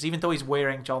characters. Even though he's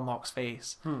wearing John Locke's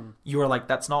face, you are like,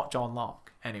 that's not John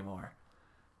Locke anymore.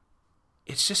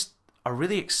 It's just a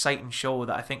really exciting show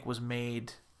that I think was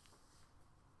made.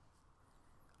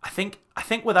 I think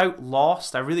without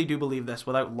Lost, I really do believe this,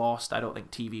 without Lost, I don't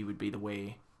think TV would be the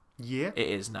way it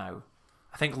is now.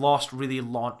 I think Lost really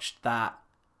launched that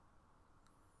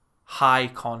high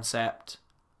concept,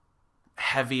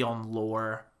 heavy on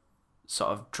lore,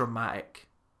 sort of dramatic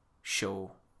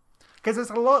show. Because there's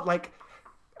a lot, like,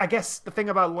 I guess the thing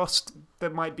about Lost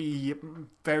that might be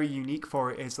very unique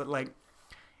for it is that, like,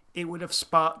 it would have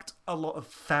sparked a lot of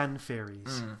fan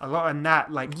theories. A lot, and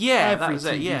that, like, every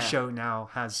TV show now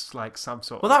has, like, some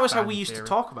sort of Well, that was how fan we used theory. to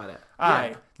talk about it.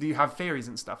 Aye, you have theories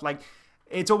and stuff. Like,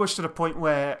 it's almost to the point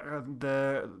where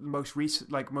the most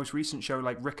recent show,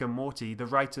 like Rick and Morty, the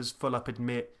writers full up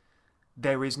admit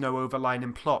there is no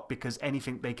overlining plot because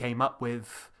anything they came up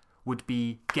with would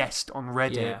be guessed on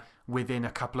Reddit within a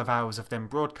couple of hours of them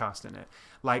broadcasting it.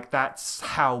 Like, that's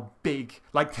how big,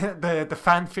 like, the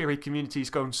fan theory community is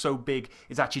going so big,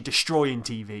 it's actually destroying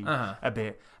TV a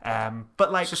bit.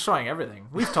 But, like, It's destroying everything.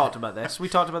 We've talked about this. We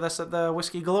talked about this at the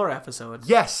Whiskey Galore episode.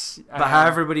 yes. About how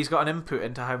everybody's got an input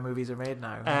into how movies are made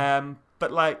now.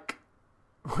 But, like,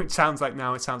 it sounds like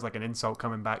an insult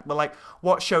coming back. But, like,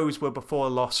 what shows were before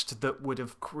Lost that would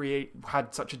have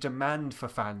had such a demand for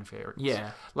fan theories?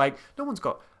 Yeah. Like, no one's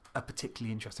got a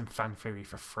particularly interesting fan theory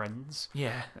for Friends.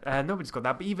 Yeah. Nobody's got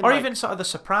that. But even Or like, even sort of The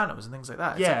Sopranos and things like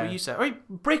that. It's like what you said. Or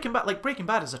Breaking Bad. Like, Breaking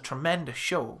Bad is a tremendous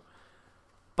show.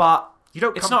 But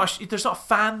there's not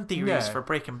fan theories for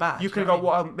Breaking Bad. You can go,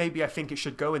 well, maybe I think it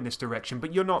should go in this direction.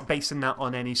 But you're not basing that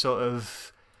on any sort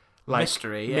of like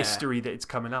mystery that it's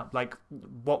coming up. Like,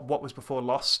 what was before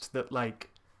Lost that, like,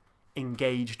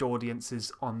 engaged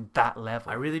audiences on that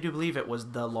level? I really do believe it was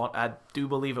the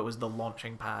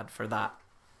launching pad for that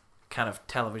kind of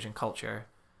television culture.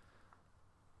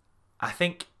 I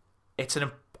think it's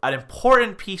an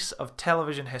important piece of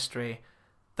television history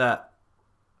that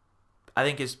I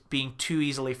think is being too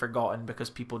easily forgotten because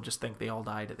people just think they all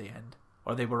died at the end,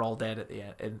 or they were all dead at the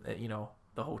end,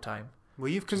 the whole time. Well,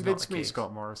 you've Which is not convinced the me, case.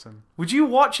 Scott Morrison. Would you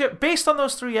watch it based on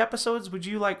those 3 episodes?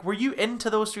 Were you into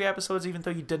those 3 episodes even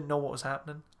though you didn't know what was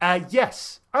happening?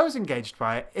 Yes, I was engaged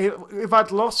by it. If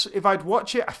I'd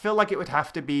watch it, I feel like it would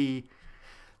have to be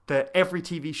that every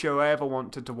TV show I ever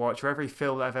wanted to watch, or every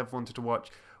film that I've ever wanted to watch,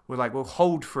 would like, will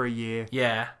hold for a year.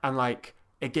 Yeah. And like,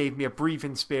 it gave me a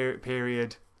breathing spirit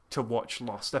period to watch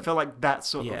Lost. I feel like that's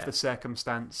sort of the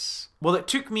circumstance. Well, it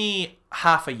took me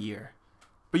half a year.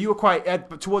 But you were quite,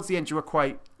 but towards the end, you were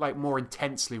quite like more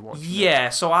intensely watching. Yeah,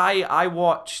 so I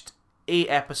watched 8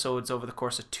 episodes over the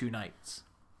course of 2 nights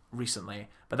recently,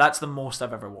 but that's the most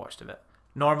I've ever watched of it.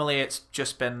 Normally, it's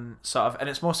just been sort of, and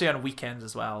it's mostly on weekends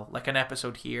as well. Like an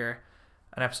episode here,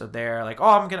 an episode there. Like,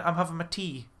 I'm having my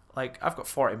tea. Like, I've got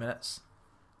 40 minutes,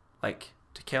 like,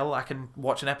 to kill. I can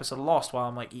watch an episode of Lost while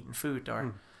I'm like eating food,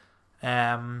 or,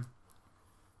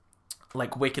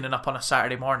 like waking up on a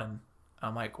Saturday morning.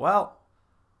 I'm like, well,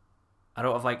 I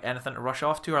don't have like anything to rush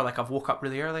off to, or like I've woke up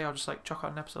really early. I'll just like chuck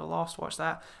on an episode of Lost, watch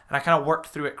that, and I kind of worked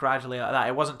through it gradually like that.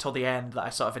 It wasn't till the end that I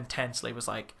sort of intensely was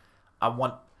like,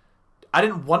 I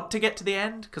didn't want to get to the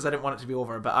end because I didn't want it to be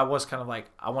over, but I was kind of like,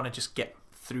 I want to just get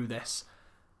through this,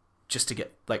 just to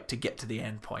get to the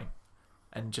end point,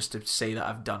 and just to say that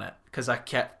I've done it because I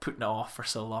kept putting it off for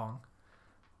so long.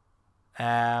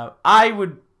 I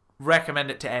would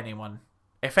recommend it to anyone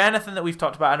if anything that we've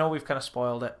talked about, I know we've kind of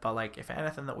spoiled it, but like, if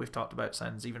anything that we've talked about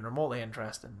sounds even remotely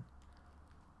interesting,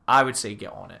 I would say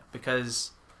get on it,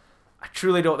 because I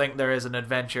truly don't think there is an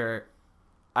adventure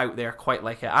out there quite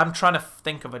like it. I'm trying to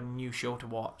think of a new show to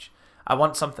watch. I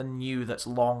want something new that's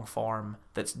long form,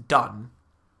 that's done.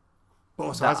 But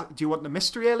also, do you want the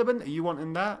mystery element? Are you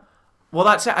wanting that? Well,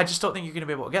 that's it. I just don't think you're going to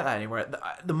be able to get that anywhere.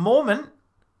 At the moment,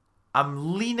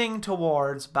 I'm leaning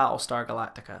towards Battlestar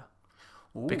Galactica,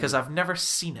 because I've never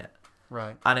seen it.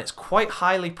 Right. And it's quite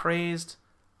highly praised.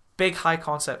 Big high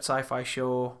concept sci-fi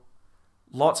show.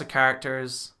 Lots of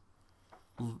characters.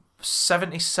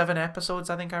 77 episodes,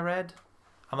 I think I read.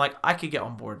 I'm like, I could get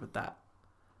on board with that.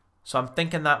 So I'm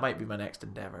thinking that might be my next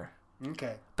endeavor.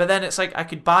 Okay. But then it's like, I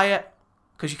could buy it,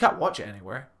 because you can't watch it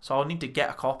anywhere. So I'll need to get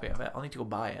a copy of it. I'll need to go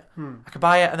buy it. I could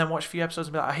buy it and then watch a few episodes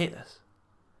and be like, I hate this.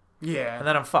 Yeah. And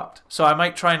then I'm fucked. So I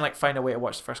might try and like find a way to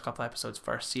watch the first couple episodes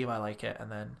first, see if I like it,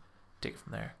 and then take it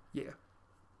from there. Yeah.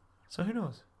 So who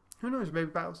knows? Who knows? Maybe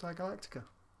Battlestar Galactica.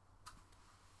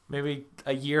 Maybe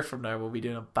a year from now we'll be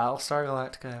doing a Battlestar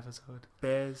Galactica episode.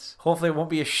 Bears. Hopefully it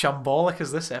won't be as shambolic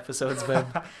as this episode's been.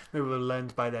 Maybe we'll learn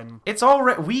by then. It's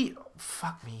already...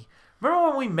 Fuck me. Remember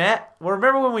when we met? Well,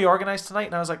 remember when we organised tonight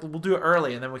and I was like, we'll do it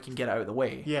early and then we can get it out of the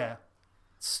way? Yeah.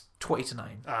 It's 20 to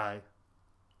 9. Aye.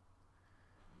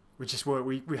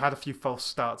 We had a few false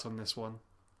starts on this one.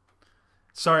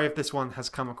 Sorry if this one has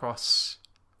come across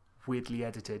weirdly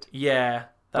edited. Yeah,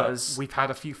 But we've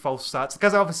had a few false starts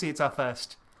because obviously it's our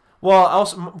first. Well,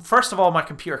 also, first of all, my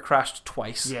computer crashed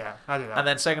twice. Yeah, I did that. And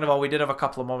then second of all, we did have a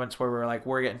couple of moments where we were like,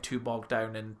 we're getting too bogged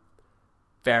down in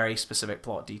very specific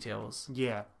plot details.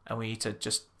 Yeah. And we need to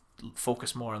just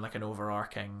focus more on like an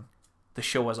overarching, the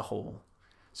show as a whole.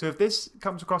 So if this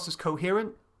comes across as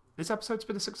coherent, this episode's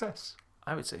been a success.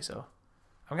 I would say so.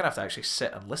 I'm going to have to actually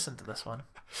sit and listen to this one.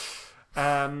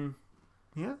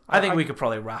 Yeah. I think we could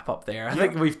probably wrap up there. I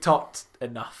think we've talked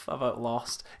enough about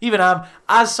Lost. Even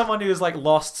as someone who is like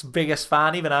Lost's biggest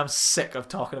fan, even I'm sick of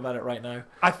talking about it right now.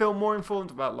 I feel more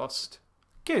informed about Lost.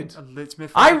 Good. And its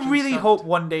mythology I and really stuff. hope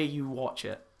one day you watch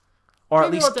it. Or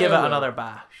at Maybe least one day give it I will. another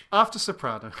bash. After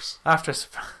Sopranos. After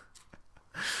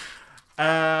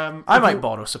I If might you-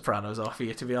 borrow Sopranos off of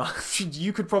you, to be honest.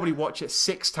 You could probably watch it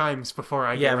 6 times before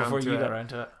I get Yeah, around before to you it. get around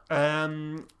to it.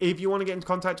 If you want to get in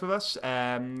contact with us,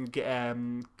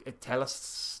 tell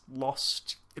us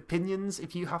Lost opinions.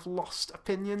 If you have Lost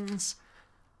opinions,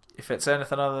 If it's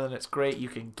anything other than it's great, you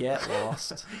can get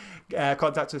lost.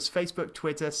 contact us Facebook,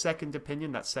 Twitter, Second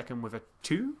Opinion. That's second with a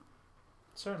 2.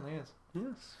 Certainly is.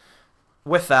 Yes.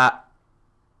 With that,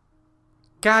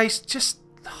 guys, just...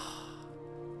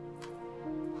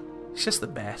 It's just the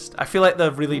best. I feel like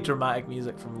the really dramatic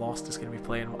music from Lost is going to be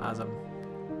playing as I'm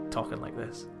talking like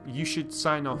this. You should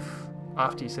sign off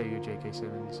after you say your J.K.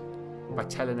 Simmons by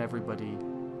telling everybody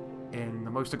in the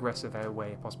most aggressive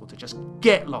way possible to just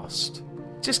get lost.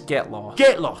 Just get lost.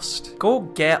 Get lost. Go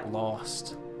get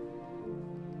lost.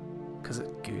 Because it's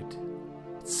good.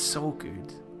 It's so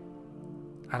good.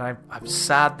 And I'm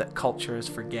sad that culture is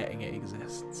forgetting it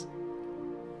exists.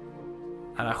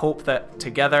 And I hope that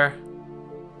together,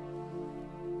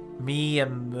 me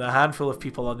and the handful of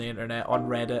people on the internet, on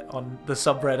Reddit, on the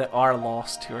subreddit Are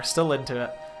Lost, who are still into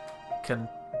it, can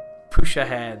push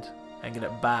ahead and get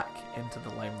it back into the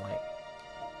limelight.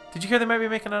 Did you hear they might be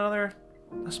making a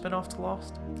spin-off to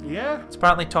Lost? Yeah. It's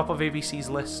apparently top of ABC's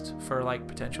list for like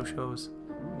potential shows.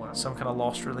 Wow. Some kind of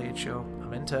Lost related show.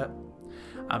 I'm into it.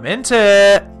 I'm into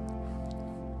it.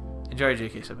 Enjoy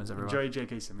J.K. Simmons, everyone. Enjoy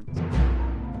J.K. Simmons.